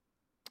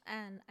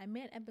 And I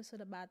made an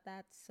episode about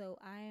that. So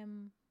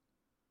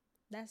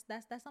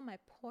that's not my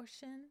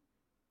portion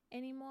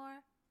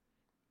anymore.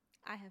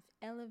 I have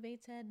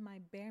elevated my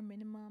bare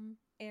minimum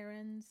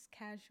errands,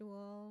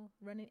 casual,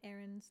 running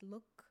errands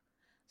look.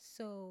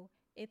 So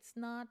it's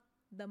not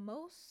the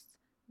most,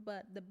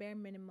 but the bare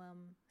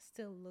minimum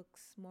still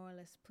looks more or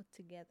less put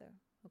together.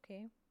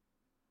 Okay.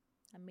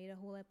 I made a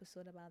whole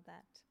episode about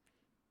that.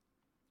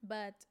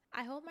 But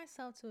I hold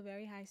myself to a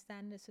very high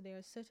standard. So there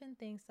are certain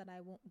things that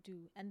I won't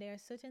do. And there are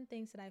certain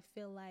things that I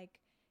feel like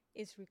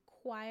is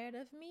required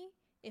of me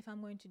if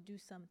I'm going to do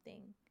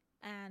something.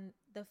 And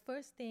the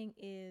first thing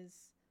is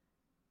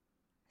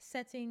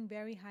setting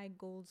very high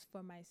goals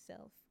for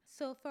myself.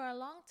 So for a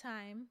long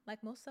time,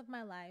 like most of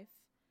my life,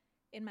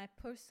 in my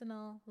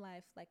personal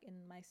life, like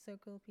in my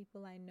circle,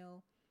 people I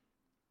know,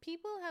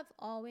 people have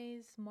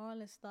always more or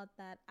less thought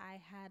that I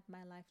had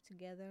my life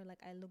together, like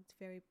I looked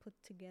very put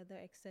together,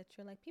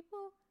 etc. Like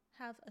people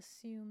have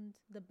assumed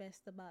the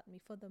best about me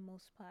for the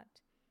most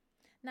part.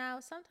 Now,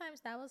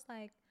 sometimes that was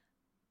like,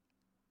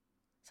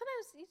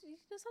 sometimes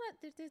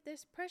sometimes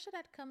there's pressure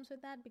that comes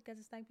with that because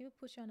it's like people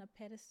put you on a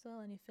pedestal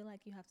and you feel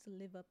like you have to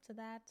live up to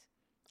that.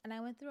 And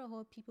I went through a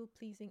whole people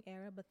pleasing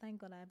era, but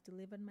thank God I've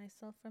delivered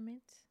myself from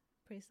it.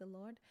 Praise the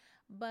Lord.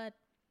 But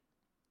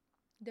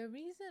the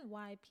reason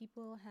why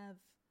people have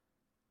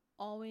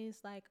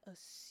always like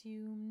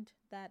assumed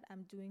that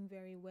I'm doing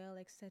very well,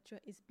 etc.,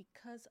 is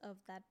because of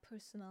that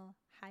personal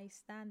high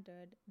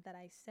standard that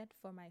I set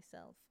for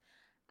myself.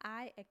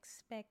 I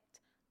expect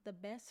the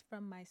best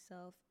from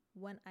myself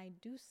when I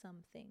do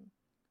something,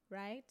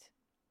 right?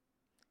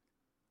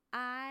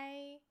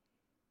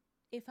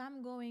 If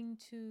I'm going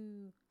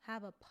to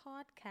have a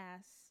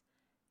podcast,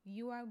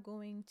 you are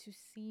going to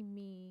see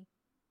me,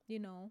 you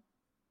know,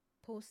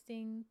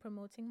 posting,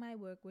 promoting my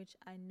work, which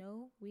I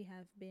know we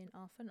have been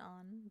off and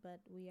on, but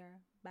we are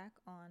back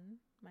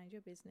on. Mind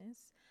your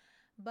business.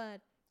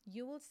 But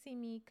you will see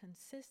me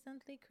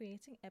consistently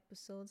creating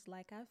episodes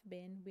like I've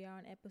been. We are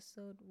on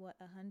episode,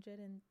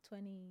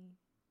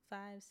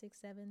 125, 6,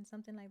 7,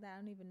 something like that. I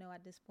don't even know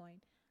at this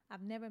point.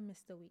 I've never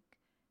missed a week.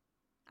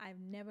 I've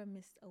never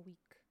missed a week.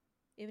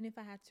 Even if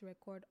I had to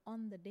record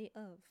on the day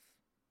of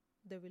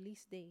the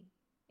release day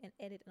and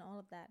edit and all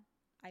of that,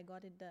 I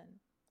got it done,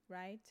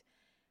 right?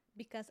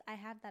 Because I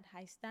have that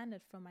high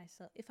standard for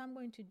myself. If I'm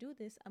going to do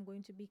this, I'm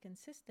going to be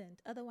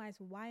consistent. Otherwise,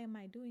 why am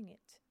I doing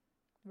it?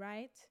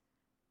 Right?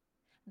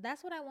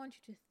 That's what I want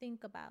you to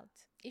think about.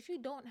 If you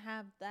don't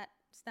have that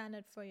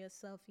standard for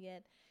yourself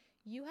yet,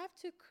 you have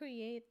to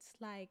create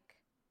like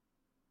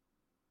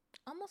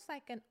almost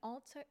like an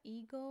alter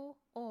ego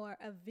or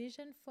a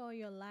vision for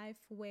your life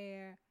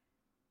where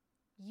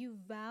you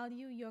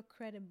value your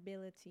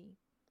credibility,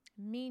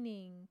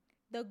 meaning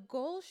the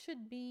goal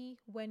should be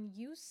when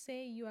you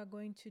say you are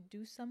going to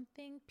do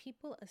something,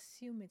 people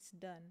assume it's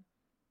done.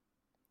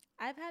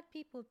 I've had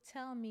people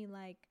tell me,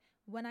 like,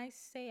 when I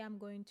say I'm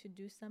going to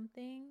do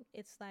something,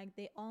 it's like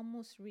they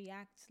almost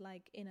react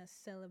like in a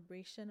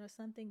celebration or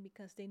something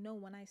because they know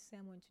when I say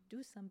I'm going to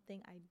do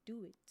something, I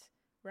do it,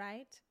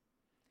 right?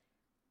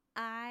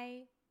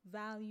 I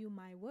value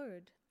my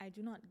word. I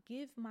do not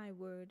give my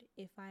word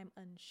if I'm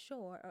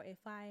unsure or if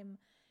I'm,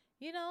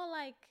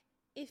 like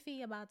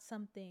iffy about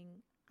something.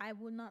 I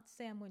will not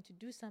say I'm going to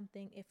do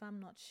something if I'm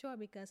not sure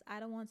because I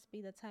don't want to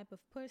be the type of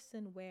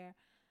person where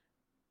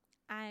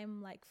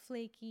I'm like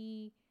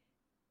flaky.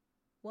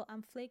 Well,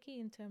 I'm flaky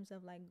in terms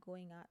of like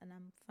going out and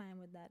I'm fine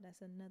with that.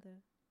 That's another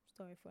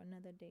story for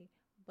another day.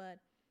 But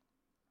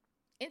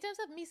in terms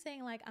of me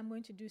saying like I'm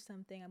going to do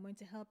something, I'm going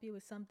to help you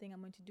with something,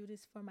 I'm going to do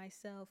this for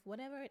myself,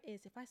 whatever it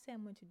is, if I say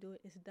I'm going to do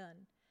it, it's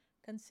done.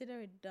 Consider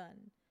it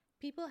done.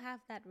 People have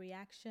that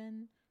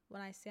reaction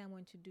when I say I'm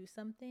going to do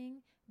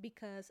something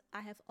because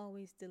I have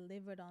always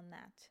delivered on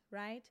that,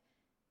 right?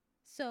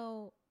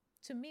 So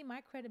to me,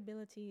 my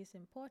credibility is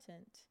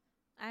important.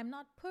 I'm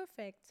not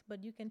perfect,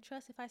 but you can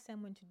trust if I say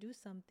I'm going to do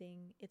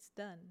something, it's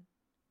done.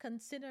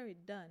 Consider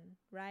it done,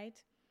 right?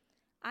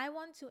 I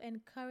want to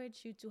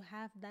encourage you to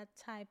have that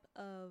type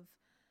of,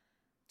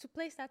 to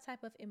place that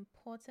type of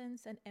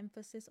importance and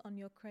emphasis on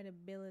your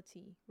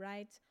credibility,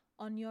 right?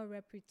 On your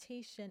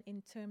reputation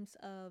in terms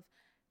of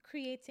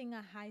creating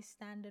a high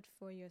standard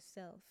for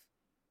yourself.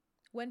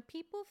 When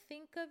people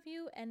think of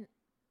you, and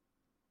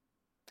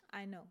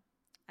I know,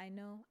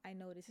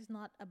 this is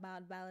not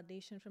about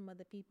validation from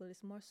other people.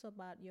 It's more so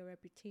about your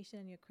reputation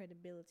and your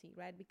credibility,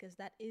 right? Because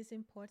that is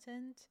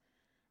important.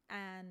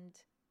 And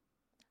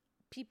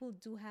people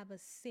do have a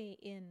say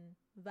in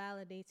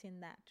validating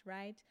that,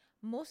 right?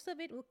 Most of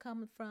it will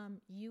come from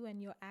you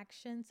and your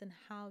actions and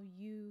how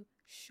you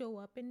show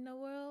up in the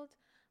world,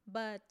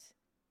 but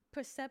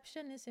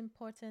perception is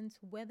important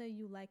whether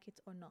you like it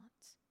or not,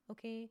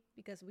 okay?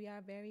 Because we are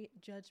a very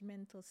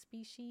judgmental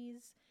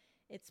species.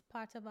 It's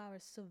part of our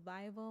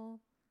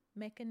survival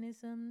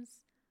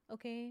mechanisms,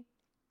 okay?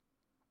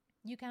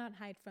 You cannot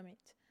hide from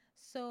it.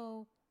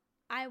 So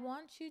I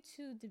want you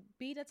to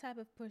be the type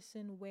of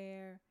person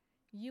where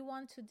you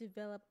want to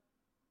develop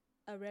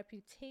a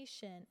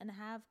reputation and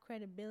have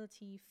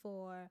credibility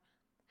for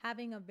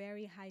having a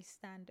very high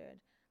standard.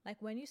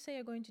 Like when you say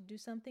you're going to do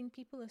something,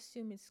 people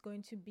assume it's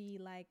going to be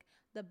like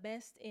the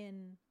best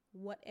in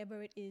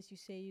whatever it is you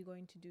say you're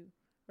going to do,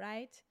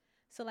 right?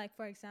 So, like,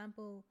 for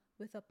example,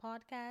 with a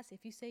podcast,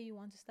 if you say you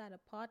want to start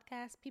a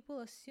podcast, people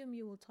assume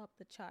you will top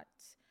the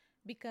charts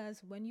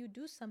because when you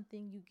do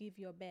something, you give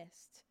your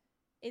best.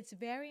 It's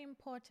very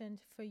important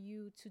for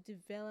you to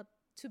develop,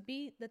 to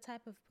be the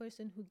type of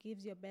person who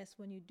gives your best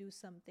when you do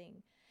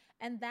something.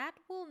 And that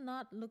will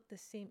not look the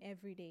same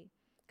every day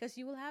because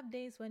you will have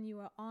days when you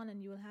are on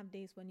and you will have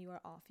days when you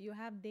are off. You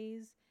have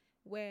days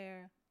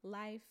where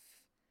life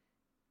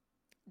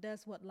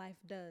does what life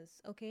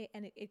does, okay?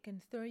 And it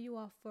can throw you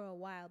off for a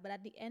while. But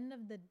at the end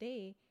of the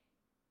day,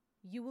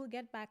 you will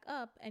get back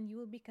up and you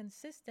will be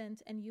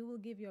consistent and you will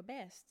give your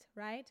best,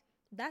 right?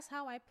 That's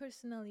how I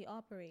personally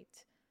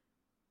operate.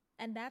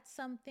 And that's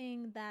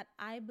something that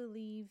I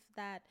believe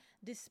that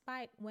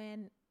despite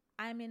when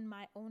I'm in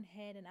my own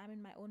head and I'm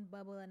in my own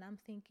bubble and I'm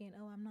thinking,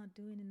 oh, I'm not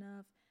doing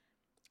enough.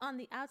 On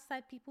the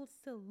outside, people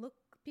still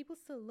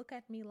look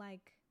at me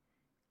like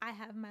I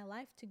have my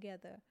life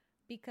together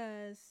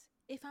because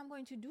if I'm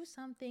going to do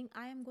something,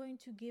 I am going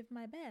to give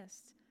my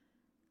best.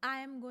 I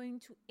am going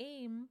to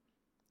aim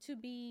to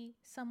be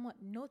somewhat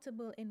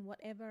notable in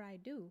whatever I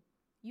do.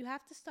 You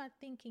have to start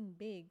thinking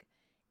big.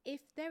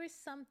 If there is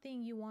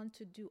something you want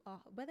to do,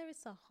 whether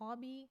it's a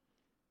hobby,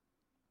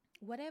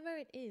 whatever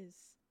it is,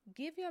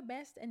 give your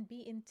best and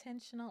be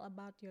intentional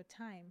about your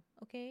time,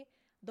 okay?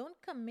 Don't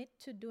commit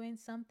to doing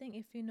something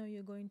if you know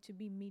you're going to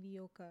be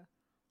mediocre.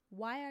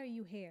 Why are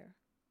you here?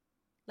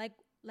 Like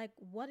like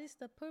what is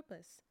the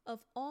purpose of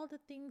all the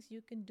things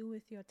you can do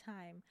with your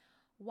time?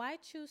 Why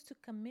choose to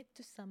commit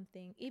to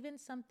something, even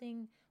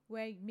something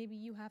where maybe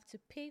you have to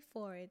pay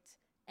for it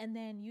and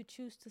then you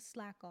choose to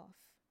slack off,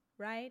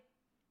 right?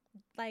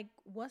 Like,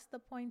 what's the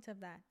point of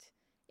that?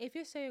 If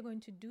you say you're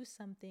going to do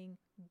something,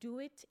 do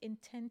it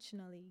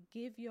intentionally.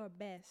 Give your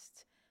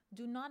best.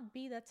 Do not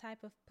be the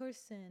type of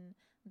person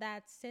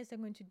that says they're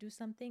going to do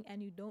something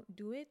and you don't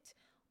do it,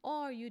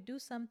 or you do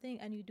something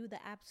and you do the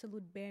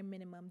absolute bare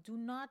minimum. Do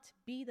not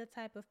be the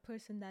type of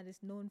person that is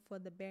known for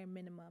the bare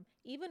minimum.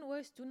 Even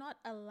worse, do not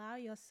allow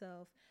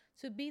yourself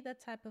to be the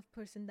type of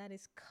person that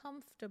is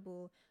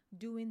comfortable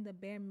doing the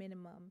bare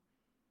minimum.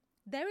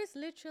 There is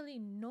literally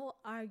no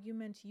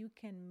argument you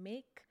can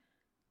make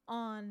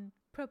on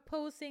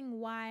proposing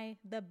why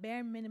the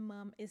bare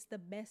minimum is the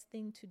best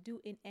thing to do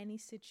in any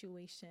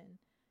situation.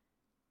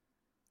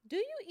 Do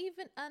you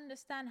even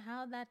understand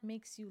how that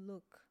makes you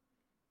look?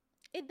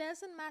 It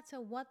doesn't matter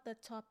what the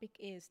topic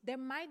is. There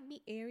might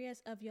be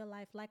areas of your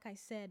life, like I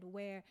said,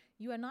 where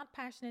you are not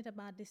passionate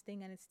about this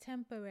thing and it's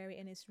temporary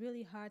and it's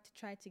really hard to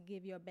try to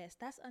give your best.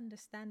 That's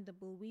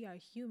understandable. We are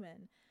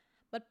human.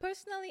 But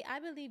personally, I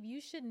believe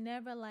you should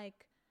never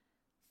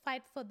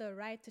fight for the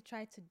right to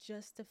try to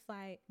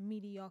justify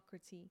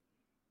mediocrity.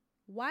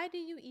 Why do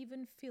you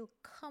even feel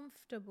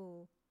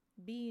comfortable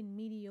being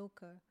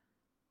mediocre?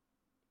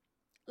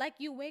 Like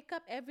you wake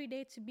up every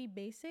day to be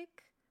basic?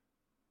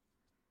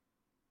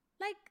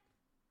 Like,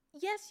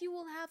 yes, you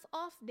will have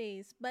off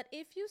days, but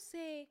if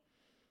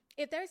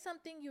there's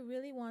something you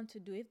really want to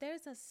do, if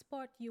there's a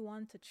sport you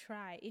want to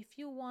try, if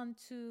you want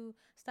to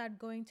start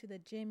going to the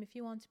gym, if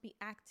you want to be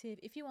active,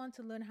 if you want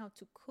to learn how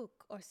to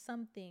cook or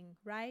something,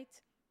 right?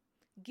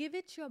 Give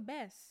it your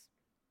best.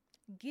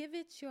 Give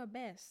it your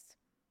best.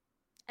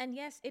 And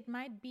yes, it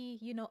might be,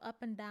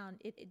 up and down.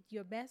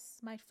 Your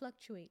best might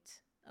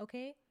fluctuate,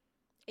 okay?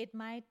 It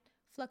might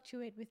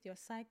fluctuate with your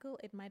cycle.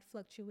 It might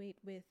fluctuate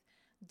with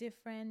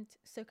different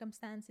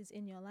circumstances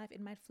in your life.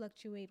 It might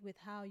fluctuate with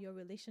how your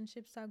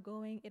relationships are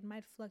going. It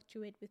might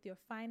fluctuate with your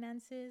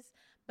finances.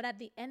 But at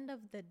the end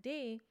of the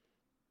day,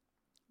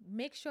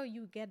 make sure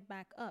you get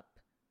back up,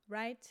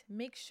 right?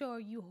 Make sure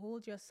you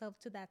hold yourself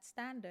to that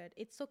standard.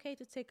 It's okay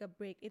to take a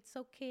break. It's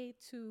okay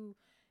to,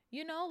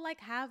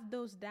 have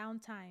those down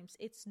times.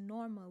 It's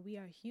normal. We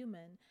are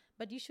human.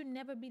 But you should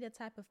never be the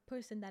type of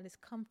person that is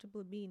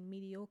comfortable being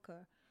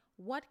mediocre.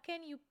 What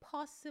can you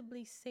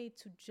possibly say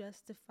to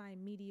justify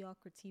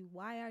mediocrity?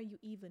 Why are you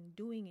even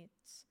doing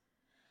it?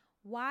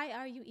 Why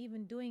are you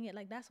even doing it?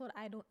 Like, that's what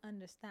I don't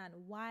understand.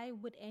 Why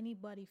would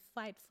anybody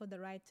fight for the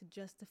right to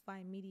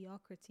justify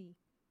mediocrity?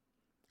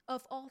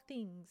 Of all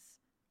things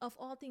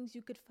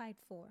you could fight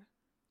for,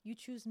 you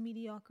choose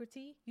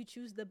mediocrity, you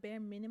choose the bare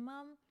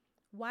minimum.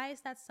 Why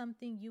is that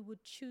something you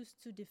would choose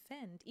to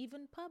defend,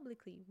 even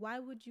publicly? Why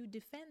would you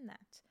defend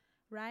that,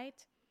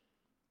 right?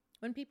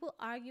 When people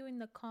argue in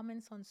the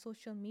comments on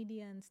social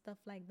media and stuff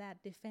like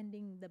that,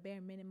 defending the bare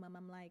minimum,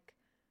 I'm like,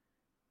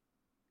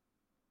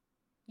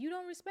 you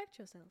don't respect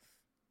yourself.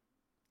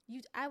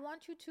 I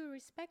want you to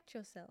respect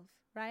yourself,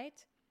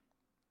 right?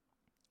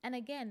 And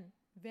again,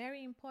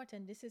 very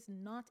important, this is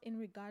not in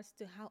regards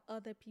to how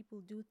other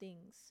people do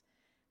things.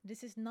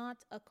 This is not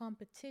a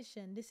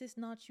competition. This is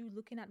not you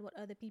looking at what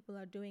other people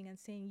are doing and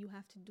saying you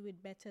have to do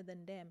it better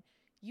than them.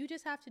 You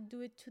just have to do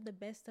it to the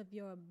best of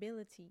your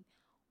ability.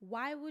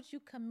 Why would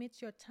you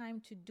commit your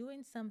time to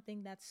doing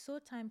something that's so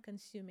time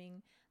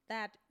consuming,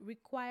 that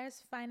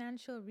requires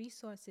financial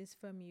resources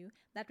from you,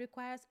 that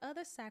requires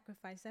other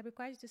sacrifice, that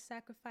requires you to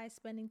sacrifice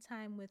spending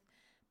time with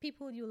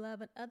people you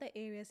love in other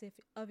areas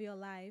of your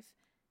life,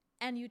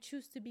 and you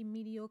choose to be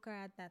mediocre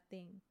at that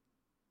thing?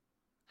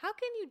 How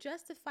can you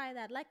justify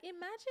that? Like,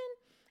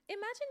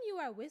 imagine you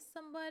are with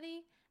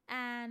somebody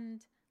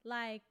and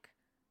like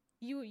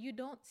you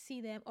don't see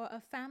them, or a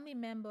family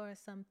member or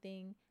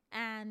something,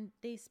 and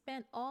they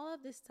spend all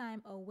of this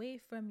time away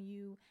from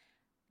you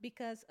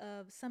because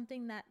of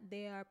something that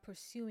they are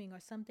pursuing or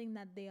something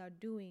that they are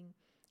doing.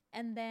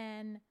 And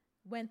then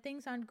when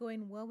things aren't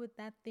going well with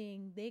that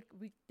thing,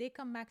 they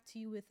come back to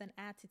you with an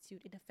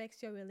attitude. It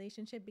affects your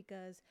relationship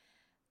because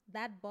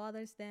that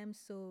bothers them,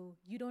 so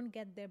you don't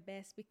get their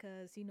best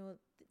because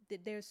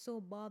they're so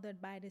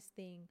bothered by this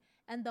thing,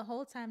 and the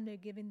whole time they're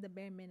giving the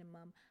bare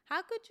minimum.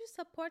 How could you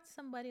support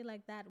somebody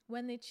like that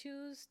when they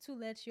choose to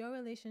let your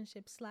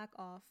relationship slack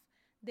off?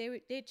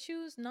 They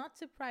choose not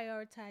to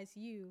prioritize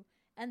you,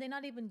 and they're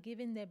not even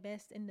giving their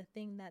best in the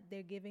thing that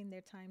they're giving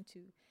their time to.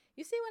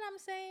 You see what I'm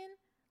saying?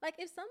 Like,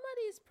 if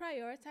somebody is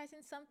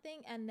prioritizing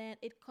something and then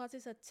it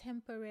causes a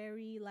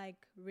temporary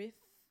like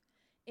rift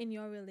in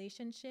your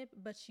relationship,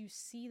 but you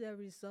see the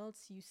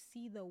results, you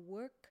see the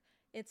work,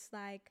 it's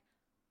like,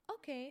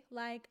 okay,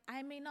 like,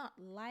 I may not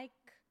like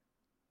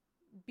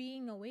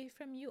being away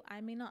from you,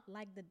 I may not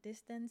like the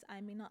distance,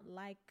 I may not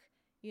like,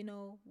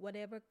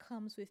 whatever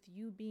comes with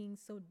you being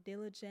so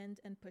diligent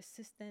and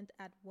persistent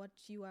at what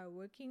you are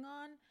working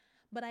on,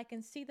 but I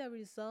can see the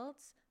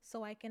results,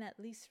 so I can at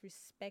least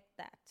respect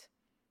that.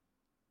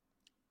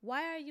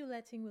 Why are you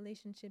letting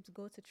relationships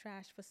go to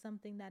trash for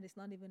something that is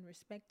not even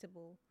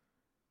respectable?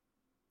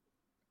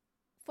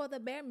 For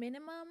the bare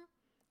minimum.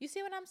 You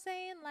see what I'm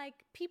saying?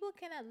 Like, people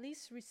can at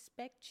least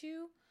respect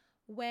you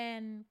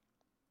when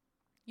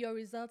your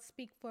results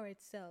speak for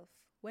itself.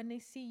 When they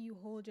see you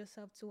hold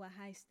yourself to a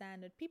high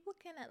standard, people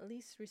can at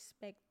least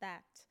respect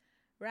that,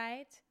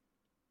 right?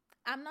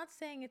 I'm not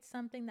saying it's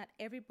something that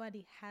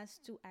everybody has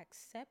to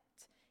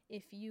accept.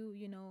 If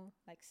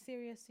like,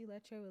 seriously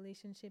let your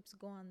relationships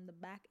go on the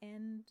back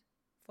end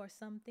for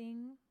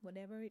something,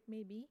 whatever it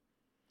may be.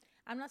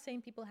 I'm not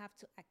saying people have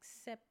to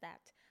accept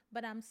that,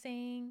 but I'm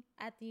saying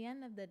at the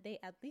end of the day,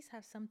 at least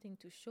have something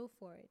to show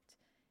for it,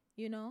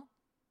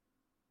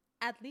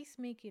 At least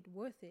make it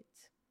worth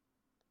it.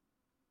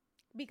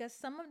 Because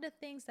some of the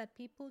things that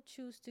people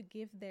choose to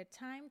give their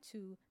time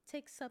to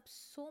takes up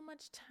so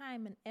much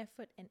time and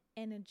effort and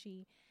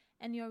energy,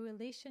 and your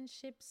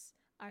relationships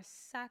are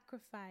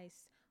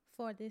sacrificed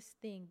for this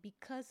thing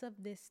because of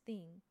this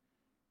thing.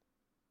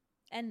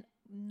 And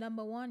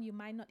number one, you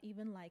might not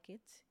even like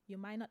it. You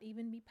might not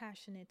even be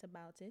passionate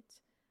about it,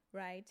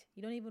 right?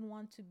 You don't even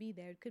want to be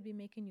there. It could be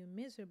making you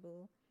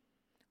miserable.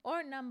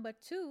 Or number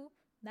two,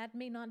 that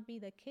may not be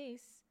the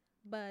case,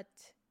 but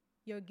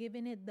you're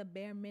giving it the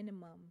bare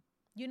minimum.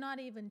 You're not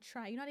even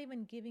trying. You're not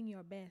even giving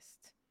your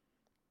best.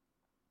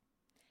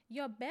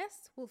 Your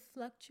best will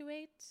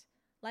fluctuate.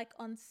 Like,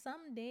 on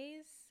some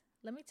days,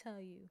 let me tell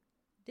you,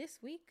 this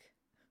week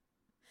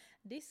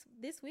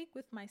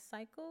with my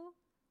cycle,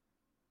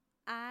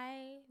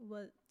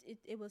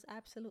 it was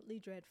absolutely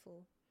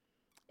dreadful.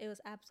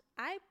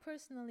 I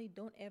personally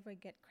don't ever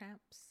get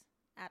cramps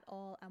at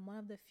all. I'm one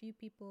of the few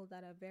people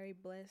that are very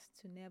blessed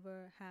to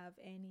never have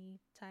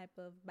any type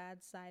of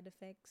bad side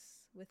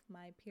effects with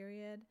my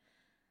period.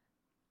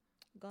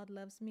 God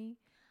loves me.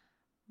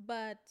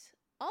 But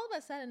all of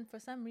a sudden, for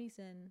some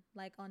reason,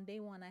 like on day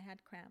one, I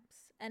had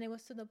cramps. And it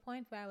was to the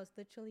point where I was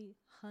literally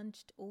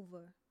hunched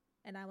over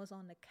and I was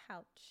on the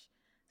couch.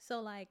 So,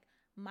 like,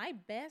 my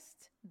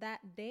best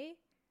that day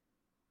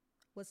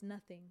was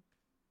nothing.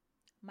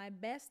 My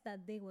best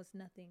that day was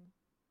nothing.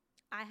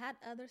 I had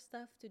other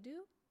stuff to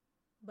do,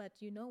 but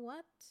you know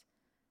what?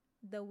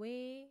 The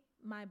way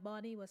my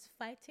body was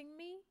fighting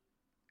me,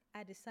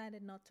 I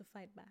decided not to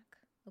fight back.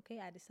 Okay,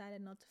 I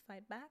decided not to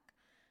fight back.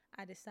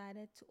 I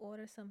decided to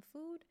order some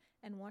food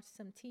and watch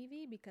some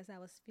TV because I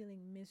was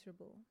feeling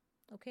miserable.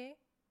 Okay?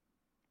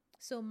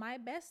 So my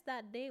best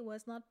that day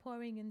was not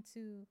pouring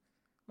into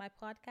my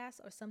podcast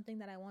or something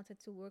that I wanted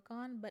to work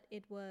on, but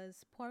it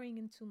was pouring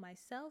into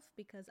myself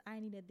because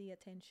I needed the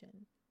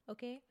attention.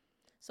 Okay?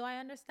 So I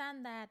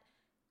understand that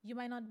you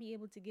might not be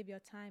able to give your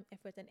time,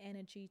 effort, and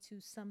energy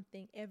to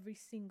something every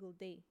single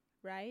day,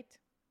 right?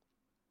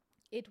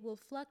 It will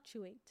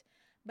fluctuate.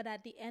 But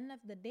at the end of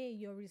the day,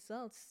 your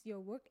results,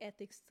 your work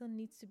ethic still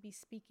needs to be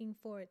speaking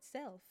for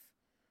itself.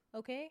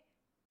 Okay?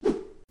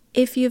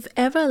 If you've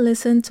ever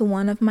listened to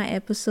one of my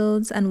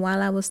episodes and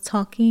while I was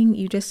talking,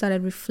 you just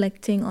started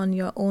reflecting on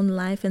your own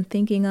life and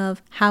thinking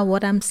of how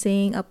what I'm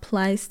saying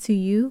applies to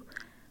you,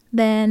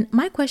 then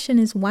my question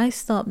is, why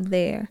stop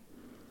there?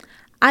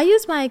 I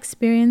use my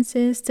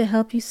experiences to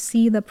help you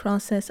see the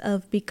process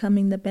of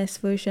becoming the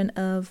best version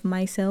of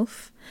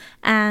myself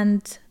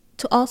and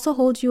to also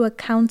hold you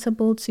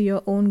accountable to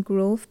your own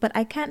growth, but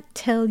I can't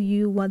tell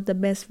you what the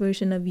best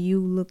version of you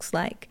looks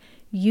like.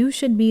 You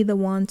should be the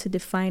one to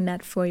define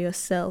that for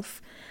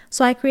yourself.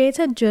 So I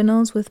created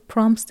journals with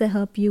prompts to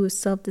help you with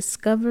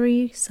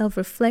self-discovery,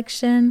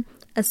 self-reflection,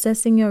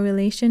 assessing your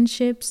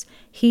relationships,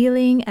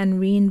 healing, and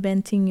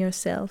reinventing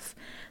yourself.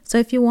 So,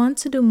 if you want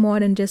to do more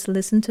than just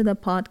listen to the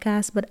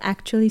podcast, but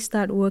actually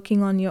start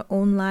working on your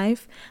own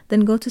life,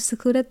 then go to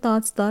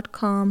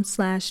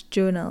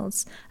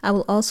secludedthoughts.com/journals. I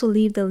will also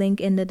leave the link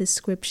in the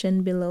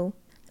description below.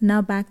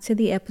 Now, back to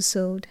the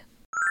episode.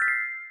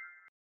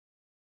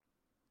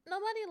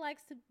 Nobody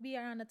likes to be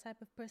around the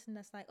type of person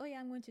that's like, oh yeah,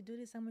 I'm going to do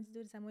this, I'm going to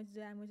do this, I'm going to do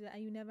that, I'm going to do that,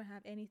 and you never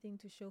have anything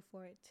to show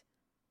for it.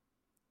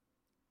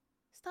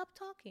 Stop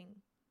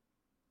talking.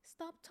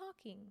 Stop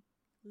talking.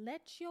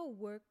 Let your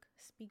work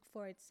speak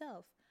for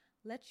itself.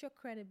 Let your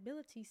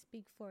credibility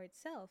speak for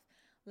itself.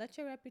 Let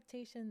your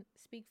reputation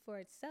speak for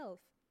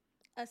itself.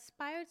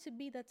 Aspire to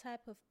be the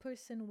type of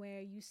person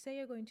where you say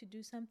you're going to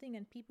do something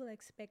and people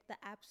expect the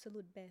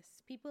absolute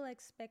best. People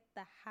expect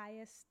the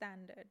highest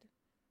standard.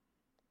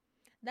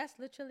 That's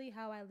literally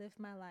how I live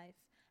my life.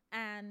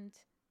 And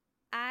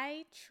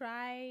I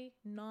try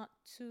not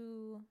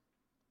to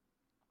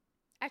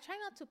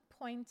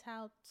point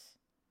out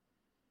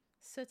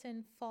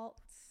certain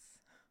faults.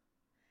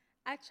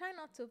 I try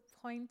not to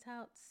point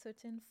out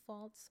certain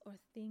faults or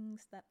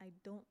things that I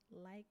don't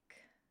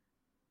like.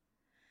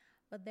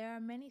 But there are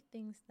many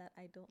things that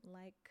I don't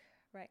like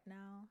right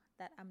now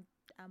that I'm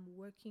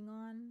working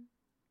on,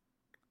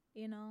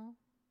 you know.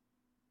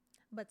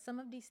 But some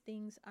of these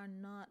things are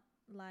not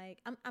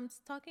like I'm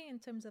talking in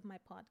terms of my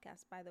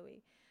podcast, by the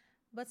way.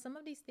 But some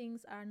of these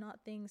things are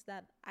not things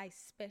that I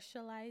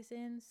specialize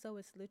in. So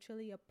it's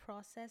literally a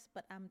process,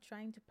 but I'm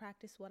trying to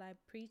practice what I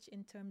preach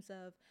in terms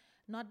of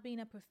not being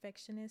a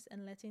perfectionist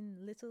and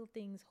letting little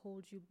things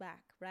hold you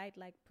back, right?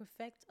 Like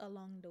perfect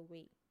along the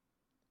way.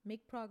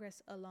 Make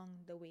progress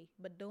along the way,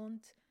 but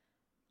don't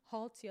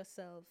halt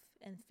yourself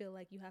and feel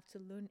like you have to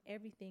learn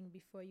everything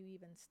before you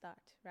even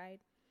start,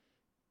 right?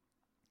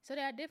 So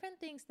there are different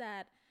things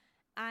that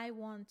I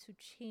want to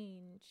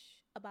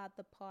change about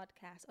the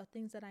podcast or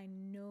things that I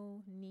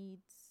know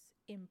needs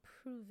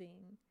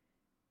improving.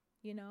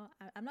 You know,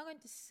 I'm not going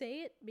to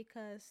say it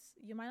because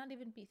you might not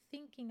even be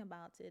thinking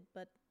about it,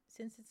 but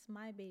since it's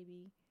my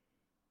baby,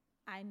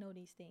 I know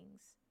these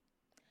things.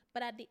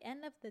 But at the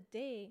end of the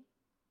day,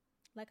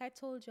 like I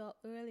told y'all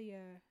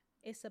earlier,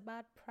 it's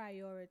about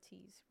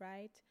priorities,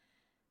 right?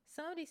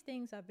 Some of these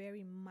things are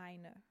very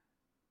minor.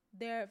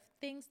 There are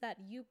things that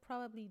you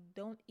probably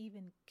don't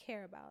even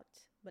care about,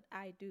 but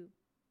I do,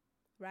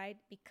 right?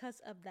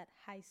 Because of that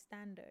high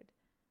standard.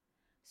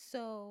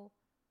 So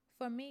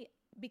for me,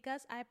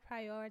 because I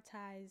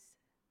prioritize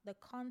the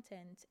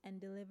content and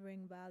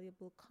delivering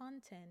valuable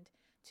content,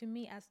 to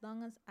me, as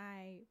long as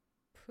I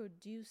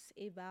produce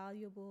a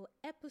valuable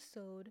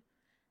episode,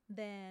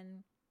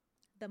 then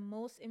the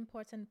most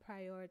important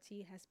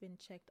priority has been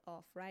checked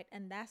off, right?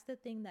 And that's the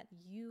thing that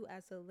you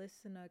as a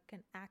listener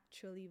can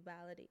actually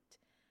validate,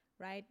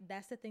 right?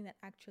 That's the thing that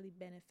actually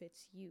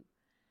benefits you.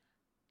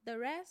 The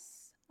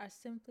rest are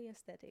simply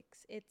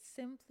aesthetics. It's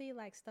simply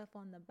like stuff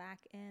on the back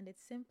end.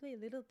 It's simply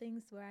little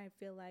things where I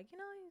feel like,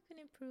 you can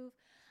improve.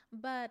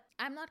 But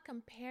I'm not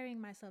comparing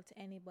myself to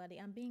anybody.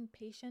 I'm being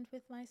patient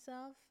with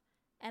myself.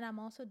 And I'm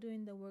also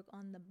doing the work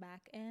on the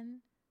back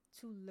end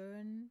to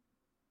learn,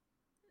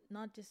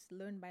 not just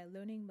learn by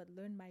learning, but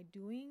learn by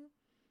doing.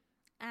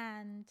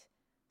 And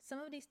some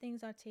of these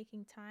things are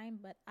taking time,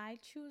 but I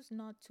choose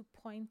not to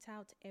point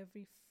out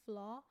every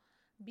flaw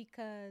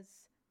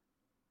because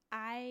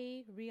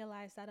I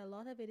realize that a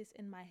lot of it is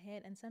in my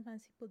head, and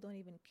sometimes people don't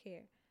even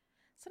care.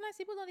 Sometimes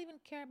people don't even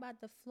care about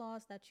the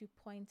flaws that you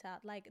point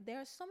out. Like, there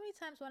are so many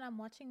times when I'm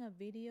watching a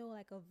video,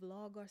 like a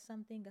vlog or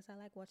something, because I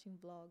like watching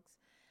vlogs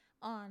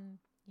on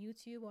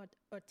YouTube or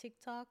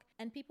TikTok,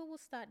 and people will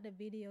start the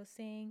video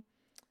saying,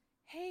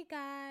 hey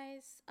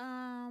guys,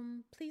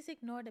 please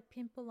ignore the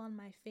pimple on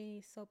my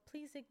face. So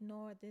please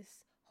ignore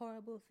this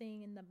horrible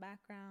thing in the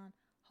background.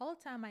 Whole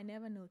time I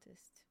never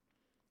noticed.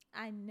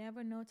 I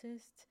never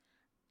noticed.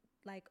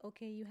 Like,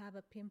 okay, you have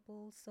a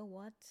pimple, so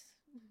what?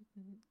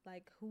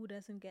 Like, who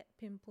doesn't get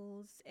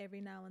pimples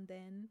every now and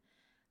then?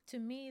 To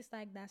me, it's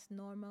like that's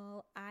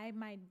normal. I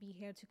might be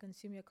here to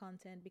consume your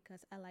content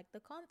because I like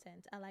the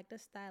content, I like the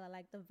style, I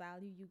like the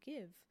value you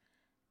give.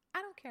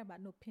 I don't care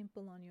about no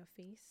pimple on your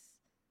face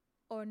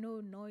or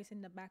no noise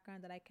in the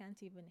background that I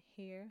can't even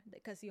hear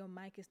because your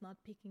mic is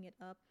not picking it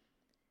up.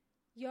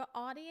 Your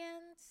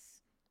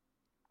audience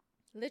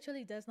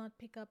literally does not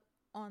pick up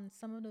on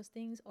some of those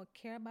things or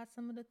care about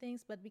some of the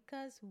things, but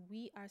because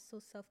we are so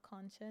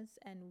self-conscious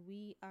and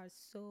we are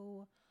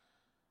so,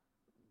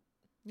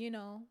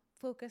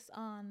 focused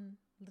on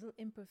little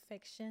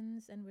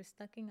imperfections and we're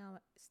stuck in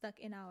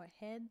our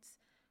heads,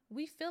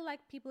 we feel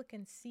like people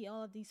can see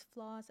all of these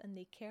flaws and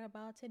they care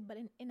about it, but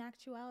in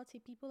actuality,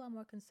 people are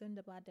more concerned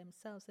about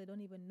themselves. They don't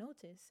even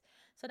notice.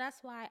 So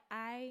that's why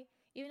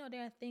even though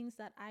there are things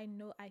that I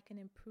know I can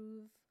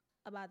improve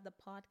about the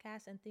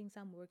podcast and things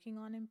I'm working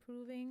on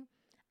improving,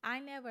 I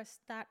never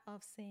start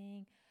off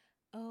saying,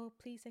 oh,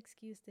 please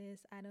excuse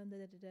this, I don't da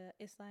da da da.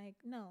 It's like,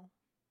 no.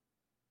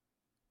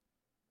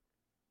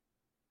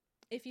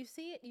 If you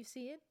see it, you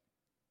see it,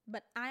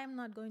 but I am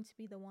not going to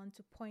be the one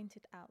to point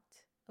it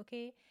out.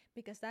 okay?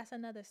 Because that's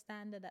another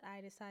standard that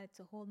I decided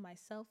to hold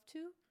myself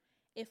to.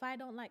 If I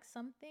don't like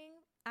something,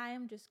 I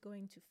am just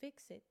going to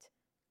fix it.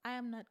 I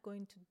am not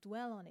going to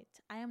dwell on it.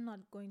 I am not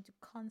going to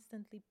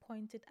constantly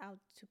point it out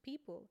to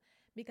people,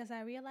 because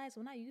I realized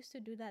when I used to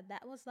do that,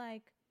 that was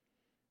like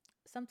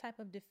some type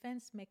of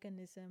defense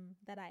mechanism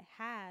that I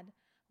had,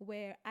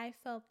 where I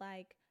felt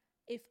like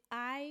if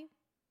I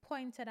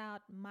pointed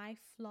out my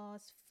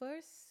flaws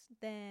first,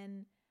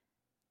 then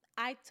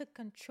I took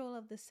control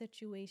of the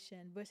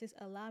situation versus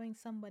allowing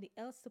somebody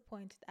else to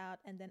point it out,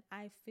 and then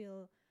I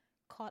feel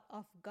caught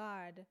off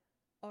guard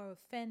or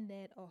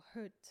offended or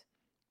hurt.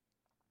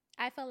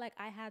 I felt like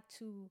I had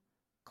to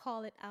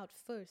call it out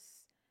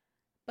first.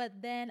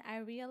 But then I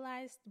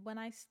realized when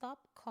I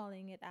stopped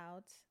calling it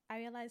out, I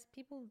realized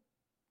people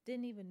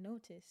didn't even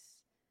notice.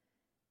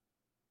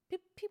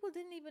 People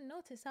didn't even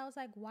notice. I was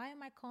like, why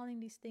am I calling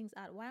these things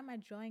out? Why am I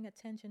drawing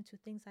attention to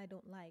things I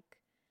don't like?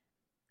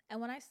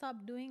 And when I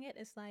stopped doing it,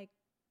 it's like,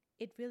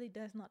 it really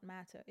does not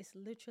matter. It's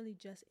literally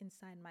just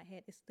inside my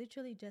head. It's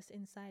literally just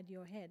inside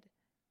your head,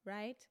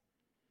 right?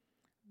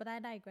 But I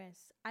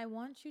digress. I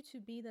want you to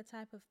be the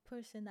type of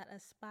person that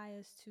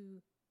aspires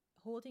to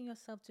holding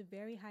yourself to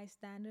very high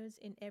standards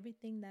in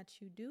everything that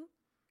you do,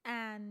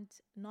 and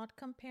not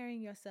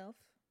comparing yourself.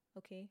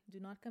 Okay, do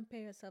not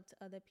compare yourself to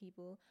other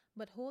people,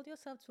 but hold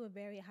yourself to a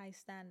very high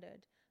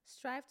standard.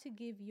 Strive to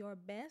give your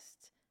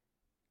best,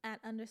 and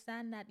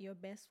understand that your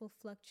best will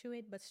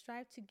fluctuate, but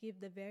strive to give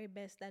the very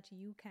best that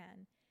you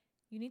can.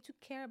 You need to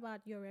care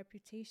about your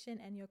reputation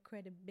and your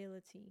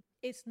credibility.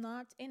 It's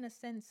not in a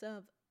sense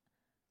of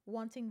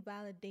wanting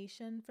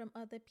validation from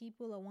other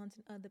people, or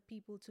wanting other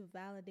people to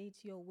validate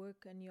your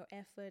work and your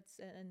efforts,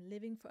 and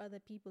living for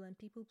other people and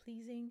people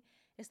pleasing.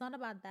 It's not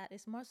about that.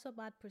 It's more so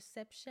about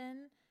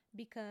perception,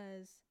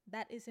 because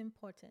that is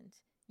important.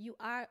 You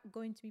are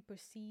going to be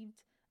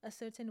perceived a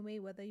certain way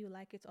whether you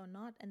like it or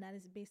not, and that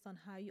is based on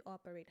how you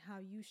operate, how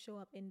you show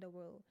up in the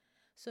world.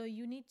 So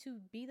you need to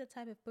be the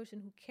type of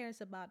person who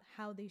cares about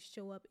how they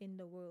show up in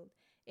the world.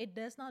 It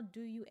does not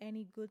do you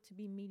any good to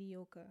be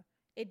mediocre.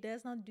 It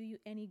does not do you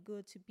any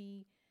good to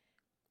be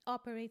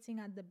operating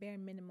at the bare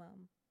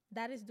minimum.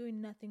 That is doing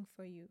nothing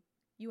for you.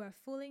 You are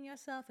fooling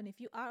yourself, and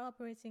if you are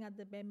operating at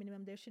the bare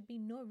minimum, there should be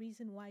no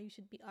reason why you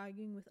should be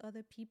arguing with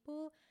other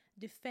people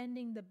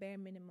defending the bare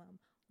minimum.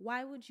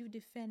 Why would you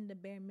defend the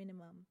bare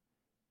minimum?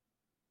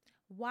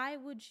 Why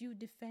would you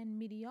defend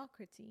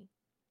mediocrity?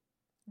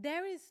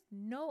 There is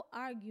no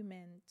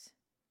argument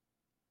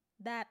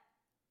that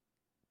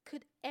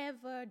could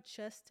ever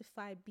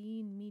justify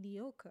being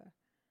mediocre.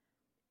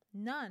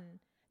 None.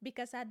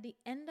 Because at the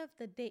end of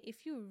the day,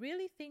 if you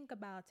really think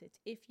about it,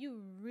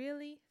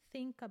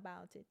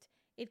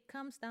 it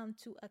comes down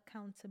to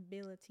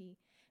accountability.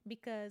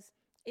 Because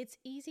it's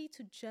easy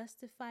to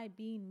justify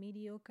being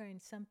mediocre in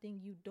something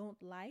you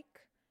don't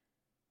like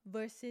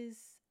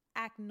versus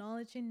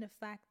acknowledging the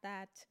fact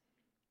that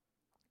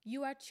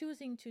you are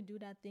choosing to do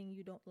that thing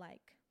you don't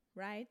like,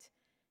 right?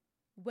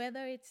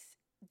 Whether it's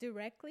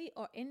directly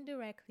or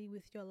indirectly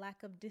with your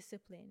lack of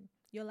discipline,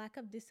 your lack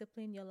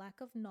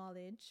of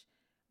knowledge,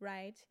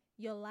 right?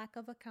 Your lack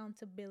of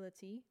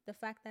accountability, the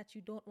fact that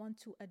you don't want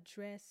to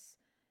address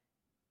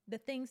the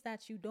things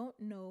that you don't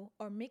know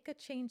or make a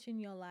change in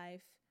your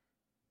life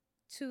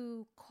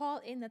to call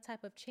in the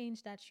type of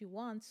change that you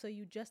want. So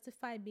you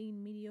justify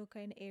being mediocre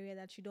in an area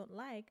that you don't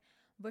like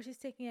versus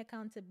taking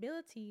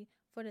accountability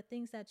for the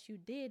things that you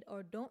did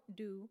or don't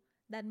do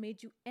that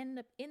made you end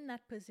up in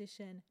that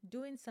position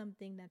doing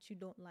something that you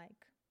don't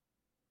like.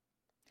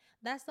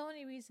 That's the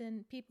only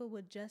reason people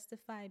would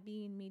justify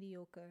being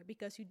mediocre,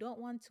 because you don't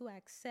want to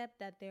accept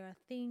that there are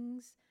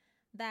things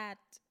that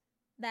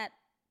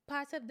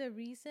part of the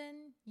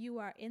reason you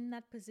are in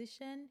that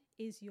position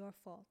is your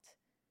fault.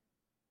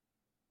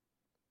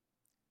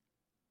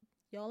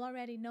 Y'all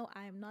already know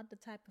I am not the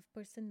type of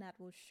person that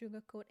will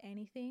sugarcoat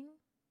anything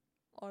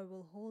or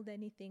will hold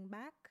anything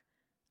back.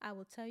 I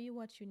will tell you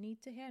what you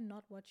need to hear,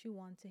 not what you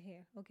want to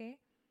hear, okay?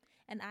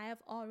 And I have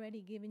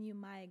already given you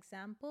my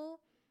example.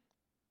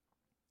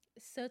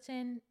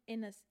 Certain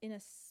in a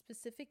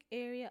specific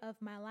area of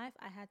my life,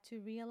 I had to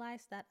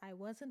realize that I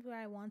wasn't where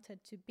I wanted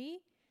to be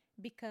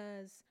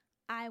because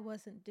I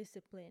wasn't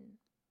disciplined.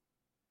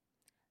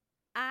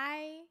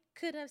 I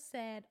could have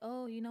said,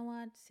 oh, you know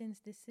what, since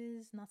this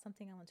is not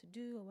something I want to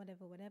do or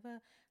whatever,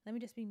 let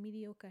me just be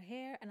mediocre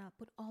here and I'll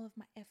put all of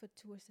my effort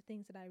towards the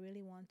things that I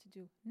really want to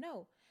do.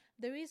 No,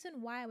 the reason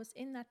why I was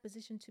in that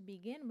position to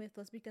begin with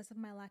was because of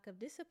my lack of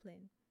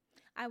discipline.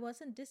 I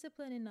wasn't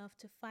disciplined enough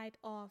to fight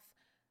off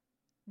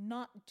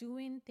not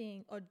doing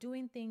things or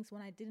doing things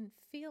when I didn't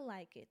feel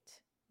like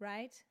it,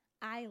 right?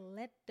 I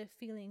let the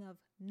feeling of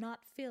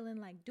not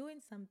feeling like doing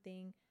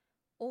something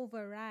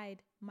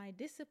override my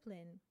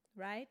discipline,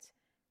 right?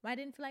 When I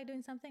didn't feel like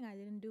doing something, I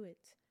didn't do it.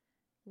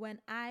 When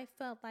I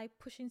felt like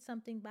pushing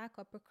something back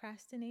or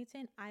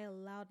procrastinating, I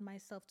allowed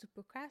myself to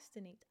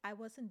procrastinate. I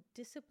wasn't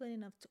disciplined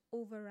enough to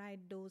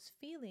override those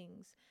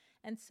feelings.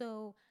 And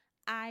so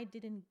I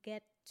didn't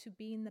get to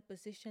be in the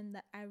position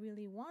that I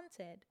really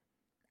wanted.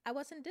 I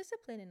wasn't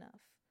disciplined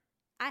enough.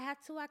 I had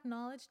to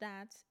acknowledge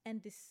that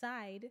and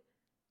decide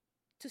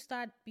to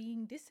start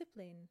being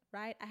disciplined,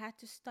 right? I had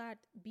to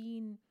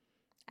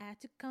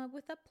come up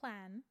with a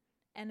plan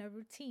and a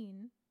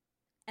routine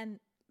and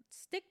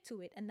stick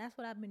to it. And that's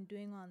what I've been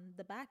doing on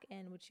the back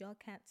end, which y'all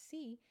can't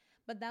see.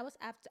 But that was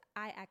after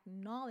I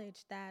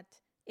acknowledged that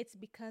it's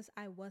because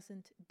I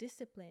wasn't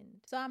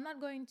disciplined. So I'm not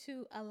going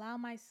to allow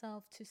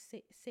myself to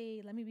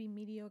say, let me be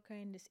mediocre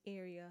in this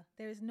area.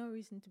 There is no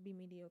reason to be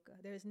mediocre.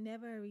 There is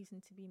never a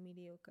reason to be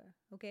mediocre,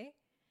 okay?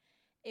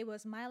 It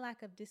was my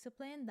lack of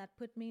discipline that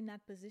put me in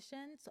that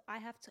position. So I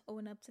have to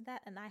own up to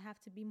that and I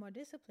have to be more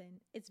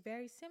disciplined. It's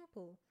very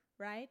simple,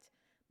 right?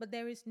 But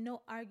there is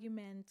no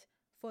argument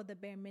for the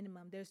bare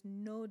minimum. There's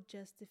no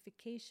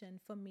justification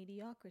for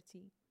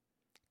mediocrity.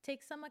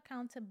 Take some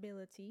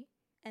accountability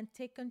and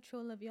take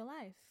control of your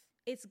life.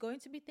 It's going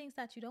to be things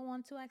that you don't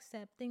want to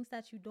accept, things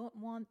that you don't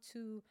want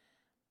to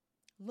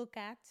look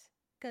at.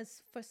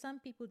 Because for some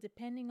people,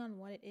 depending on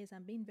what it is,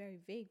 I'm being very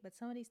vague, but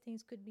some of these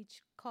things could be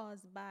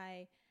caused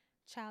by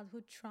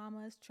childhood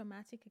traumas,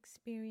 traumatic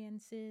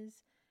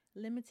experiences,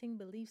 limiting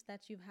beliefs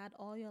that you've had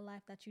all your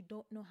life that you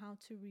don't know how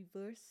to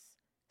reverse.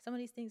 Some of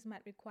these things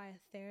might require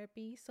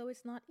therapy, so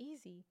it's not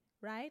easy,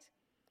 right?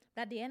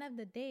 But at the end of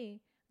the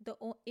day,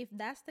 if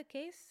that's the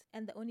case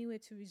and the only way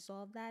to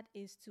resolve that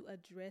is to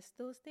address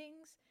those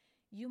things,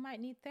 you might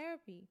need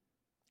therapy.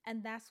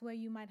 And that's where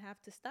you might have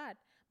to start.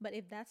 But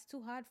if that's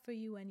too hard for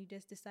you and you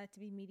just decide to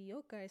be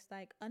mediocre, it's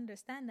like,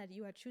 understand that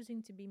you are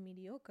choosing to be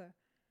mediocre.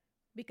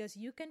 Because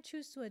you can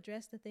choose to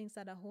address the things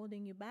that are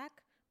holding you back,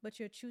 but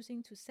you're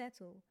choosing to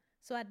settle.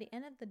 So at the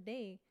end of the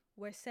day,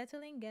 where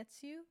settling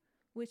gets you,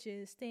 which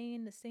is staying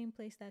in the same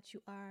place that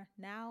you are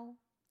now,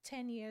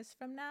 10 years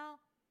from now,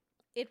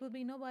 it will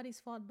be nobody's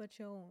fault but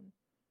your own.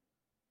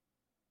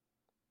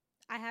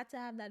 I had to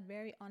have that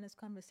very honest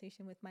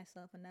conversation with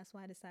myself, and that's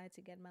why I decided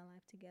to get my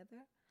life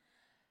together.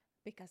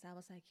 Because I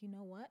was like, you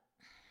know what?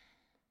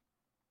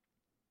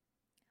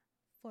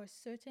 For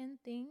certain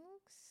things,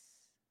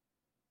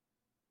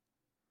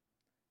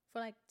 for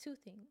like two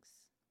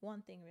things,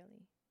 one thing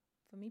really,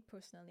 for me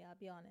personally, I'll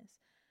be honest.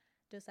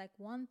 There's like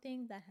one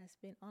thing that has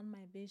been on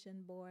my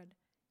vision board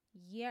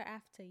year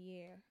after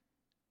year.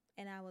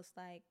 And I was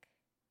like,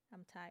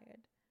 I'm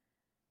tired.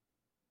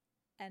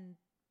 And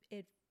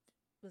it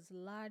was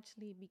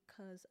largely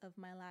because of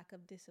my lack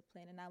of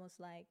discipline. And I was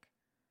like,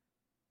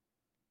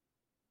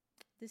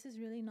 this is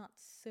really not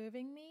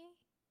serving me.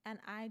 And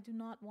I do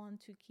not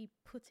want to keep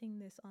putting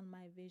this on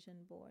my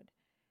vision board,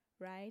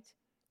 right?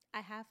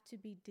 I have to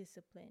be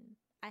disciplined.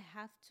 I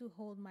have to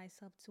hold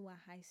myself to a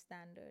high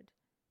standard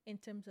in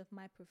terms of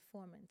my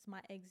performance,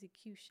 my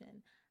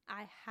execution.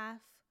 I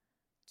have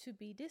to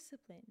be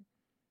disciplined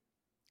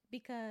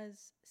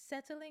because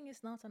settling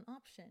is not an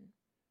option.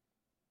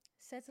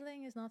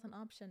 Settling is not an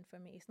option for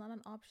me. It's not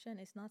an option.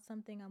 It's not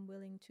something I'm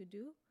willing to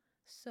do.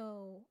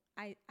 So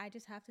I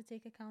just have to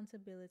take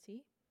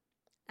accountability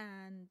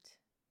and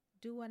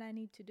do what I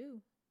need to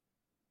do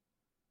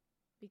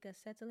because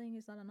settling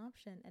is not an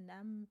option, and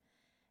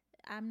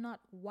I'm not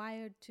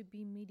wired to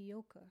be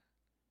mediocre.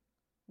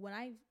 When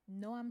I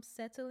know I'm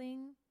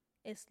settling,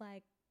 it's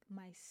like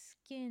my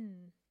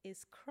skin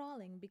is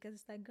crawling because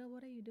it's like, girl,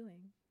 what are you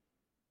doing?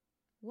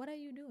 What are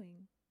you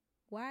doing?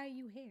 Why are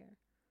you here?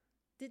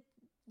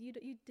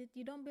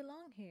 You don't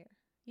belong here,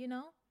 you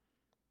know?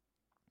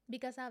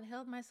 Because I've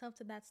held myself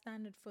to that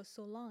standard for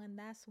so long, and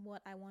that's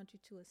what I want you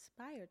to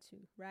aspire to,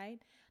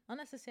 right? Not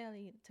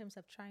necessarily in terms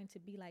of trying to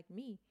be like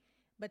me,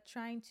 but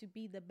trying to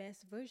be the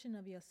best version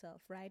of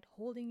yourself, right?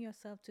 Holding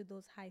yourself to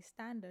those high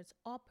standards,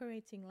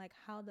 operating like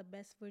how the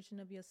best version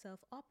of yourself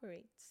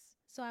operates.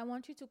 So I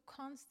want you to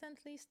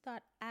constantly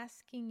start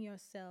asking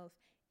yourself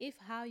if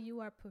how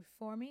you are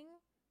performing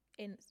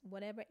in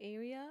whatever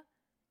area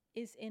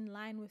is in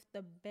line with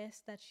the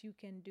best that you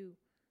can do.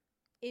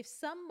 If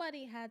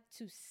somebody had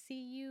to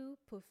see you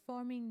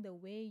performing the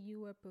way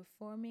you were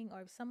performing,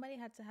 or if somebody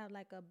had to have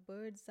like a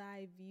bird's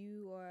eye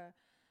view or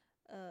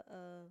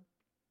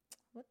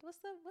what's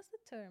the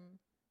term?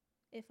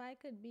 If I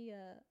could be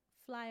a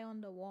fly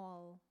on the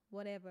wall,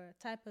 whatever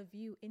type of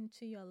view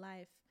into your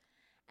life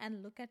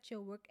and look at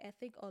your work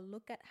ethic or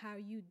look at how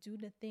you do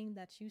the thing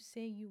that you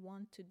say you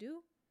want to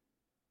do,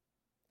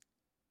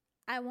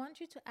 I want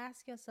you to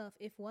ask yourself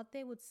if what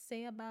they would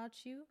say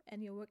about you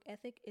and your work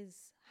ethic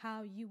is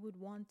how you would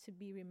want to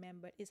be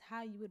remembered, is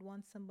how you would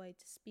want somebody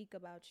to speak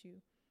about you.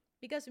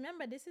 Because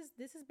remember, this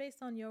is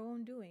based on your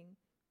own doing,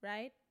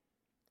 right?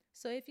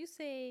 So if you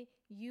say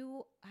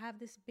you have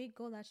this big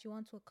goal that you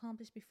want to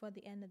accomplish before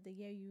the end of the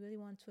year, you really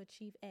want to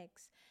achieve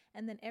X,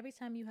 and then every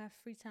time you have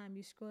free time,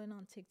 you're scrolling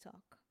on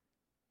TikTok.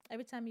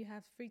 Every time you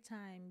have free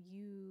time,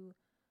 you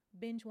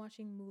binge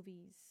watching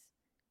movies.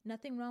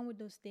 Nothing wrong with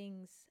those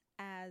things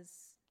as,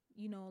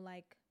 you know,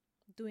 like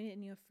doing it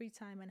in your free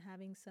time and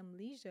having some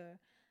leisure.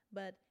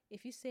 But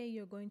if you say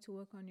you're going to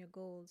work on your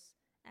goals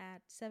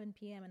at 7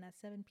 p.m. and at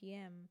 7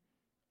 p.m.,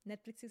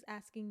 Netflix is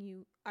asking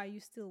you, are you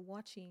still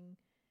watching?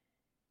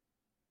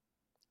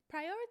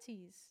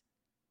 Priorities.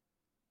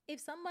 If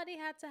somebody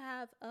had to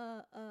have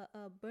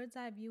a bird's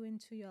eye view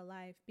into your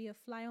life, be a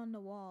fly on the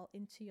wall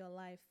into your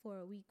life for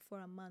a week, for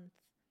a month,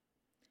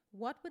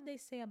 what would they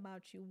say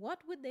about you? What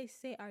would they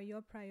say are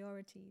your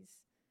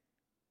priorities?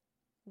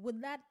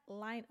 Would that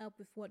line up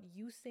with what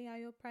you say are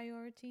your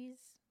priorities?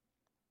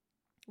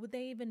 Would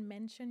they even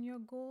mention your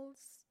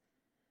goals?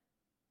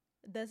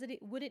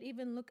 Would it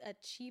even look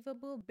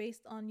achievable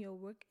based on your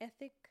work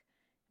ethic,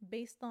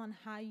 based on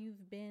how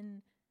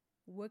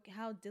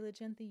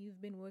diligently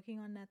you've been working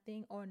on that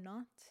thing or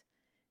not?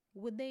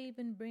 Would they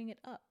even bring it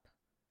up?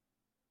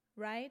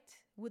 Right?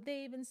 Would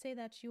they even say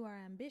that you are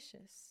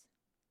ambitious?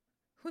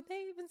 Would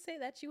they even say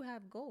that you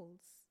have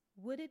goals?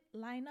 Would it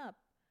line up?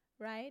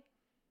 Right?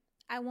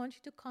 I want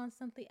you to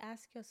constantly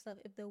ask yourself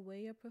if the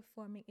way you're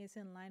performing is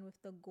in line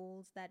with the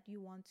goals that you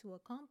want to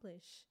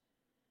accomplish.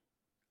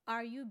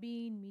 Are you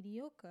being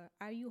mediocre?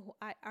 Are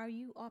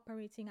you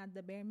operating at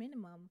the bare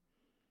minimum?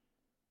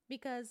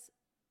 Because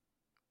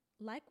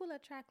like will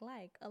attract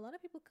like. A lot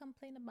of people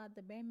complain about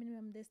the bare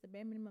minimum this, the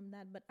bare minimum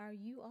that, but are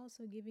you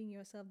also giving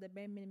yourself the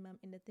bare minimum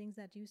in the things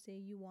that you say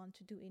you want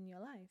to do in your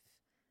life?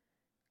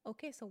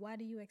 Okay, so why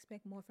do you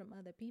expect more from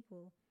other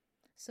people?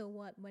 So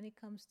what, when it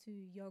comes to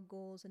your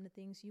goals and the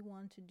things you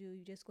want to do,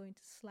 you're just going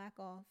to slack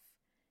off.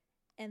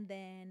 And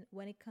then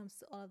when it comes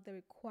to all of the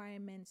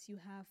requirements you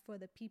have for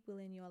the people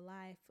in your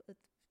life,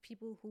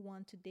 people who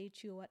want to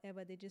date you or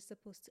whatever, they're just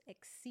supposed to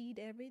exceed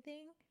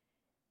everything.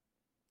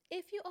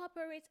 If you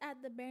operate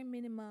at the bare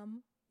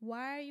minimum,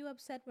 why are you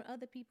upset when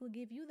other people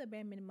give you the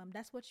bare minimum?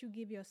 That's what you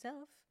give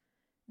yourself.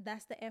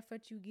 That's the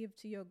effort you give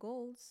to your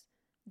goals.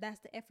 That's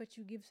the effort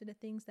you give to the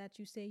things that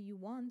you say you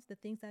want, the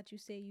things that you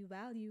say you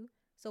value.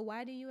 So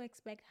why do you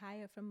expect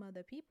higher from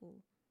other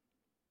people?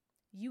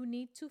 You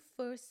need to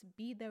first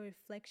be the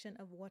reflection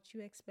of what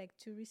you expect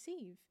to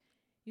receive.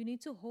 You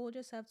need to hold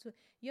yourself to,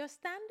 your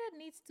standard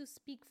needs to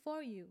speak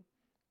for you.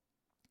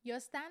 Your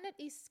standard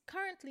is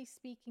currently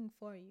speaking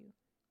for you.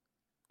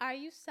 Are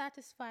you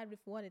satisfied with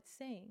what it's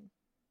saying?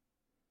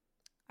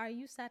 Are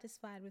you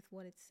satisfied with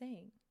what it's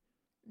saying?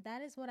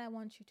 That is what I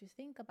want you to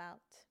think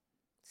about.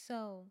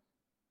 So,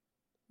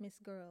 Miss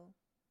Girl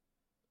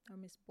or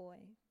Miss Boy,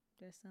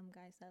 there's some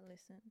guys that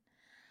listen.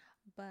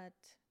 But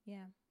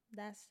yeah,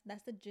 that's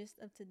the gist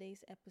of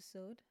today's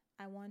episode.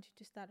 I want you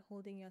to start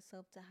holding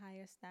yourself to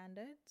higher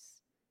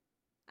standards.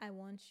 I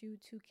want you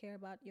to care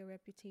about your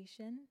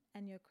reputation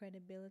and your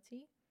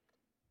credibility.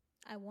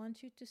 I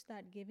want you to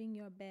start giving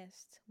your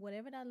best,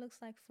 whatever that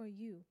looks like for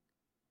you,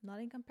 not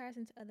in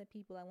comparison to other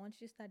people. I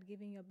want you to start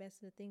giving your best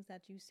to the things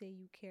that you say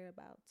you care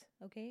about,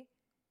 okay?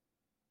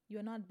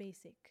 You're not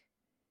basic.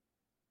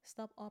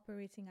 Stop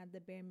operating at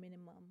the bare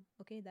minimum,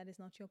 okay? That is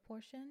not your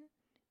portion.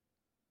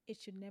 It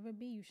should never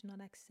be. You should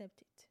not accept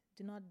it.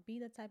 Do not be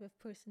the type of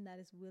person that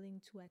is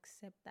willing to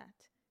accept that,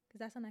 because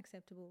that's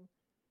unacceptable,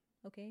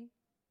 okay?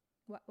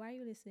 Why are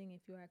you listening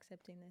if you're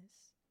accepting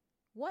this?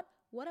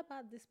 What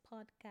about this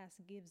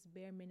podcast gives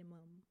bare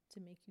minimum to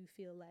make you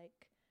feel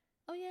like,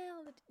 oh yeah,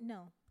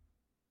 no,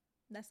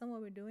 that's not what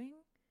we're doing.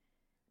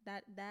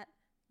 Let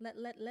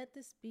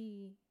this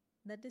be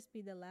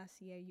the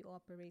last year you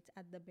operate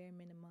at the bare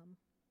minimum,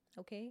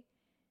 okay?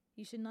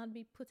 You should not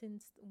be putting,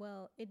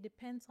 well, it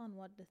depends on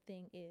what the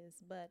thing is,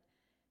 but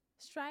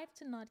strive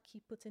to not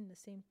keep putting the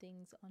same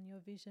things on your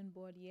vision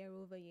board year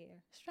over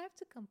year. Strive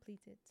to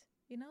complete it,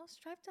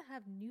 strive to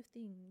have new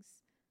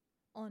things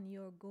on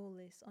your goal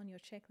list, on your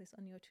checklist,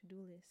 on your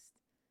to-do list.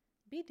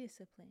 Be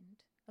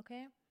disciplined,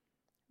 okay?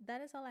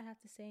 That is all I have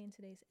to say in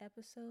today's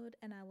episode,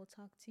 and I will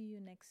talk to you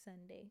next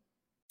Sunday.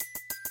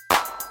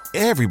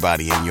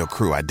 Everybody in your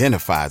crew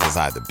identifies as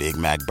either Big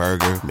Mac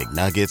Burger,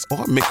 McNuggets,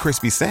 or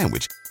McCrispy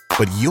Sandwich.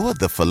 But you're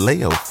the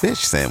Filet-O-Fish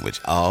Sandwich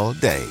all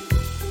day.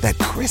 That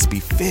crispy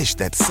fish,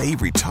 that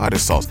savory tartar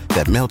sauce,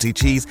 that melty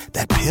cheese,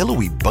 that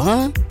pillowy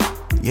bun.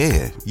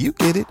 Yeah, you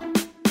get it.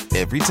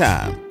 Every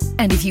time.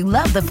 And if you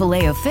love the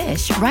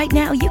Filet-O-Fish, right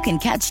now you can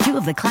catch two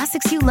of the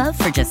classics you love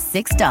for just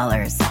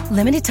 $6.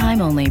 Limited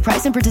time only.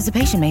 Price and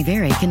participation may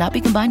vary. Cannot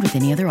be combined with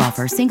any other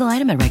offer. Single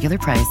item at regular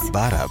price.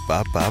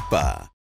 Ba-da-ba-ba-ba.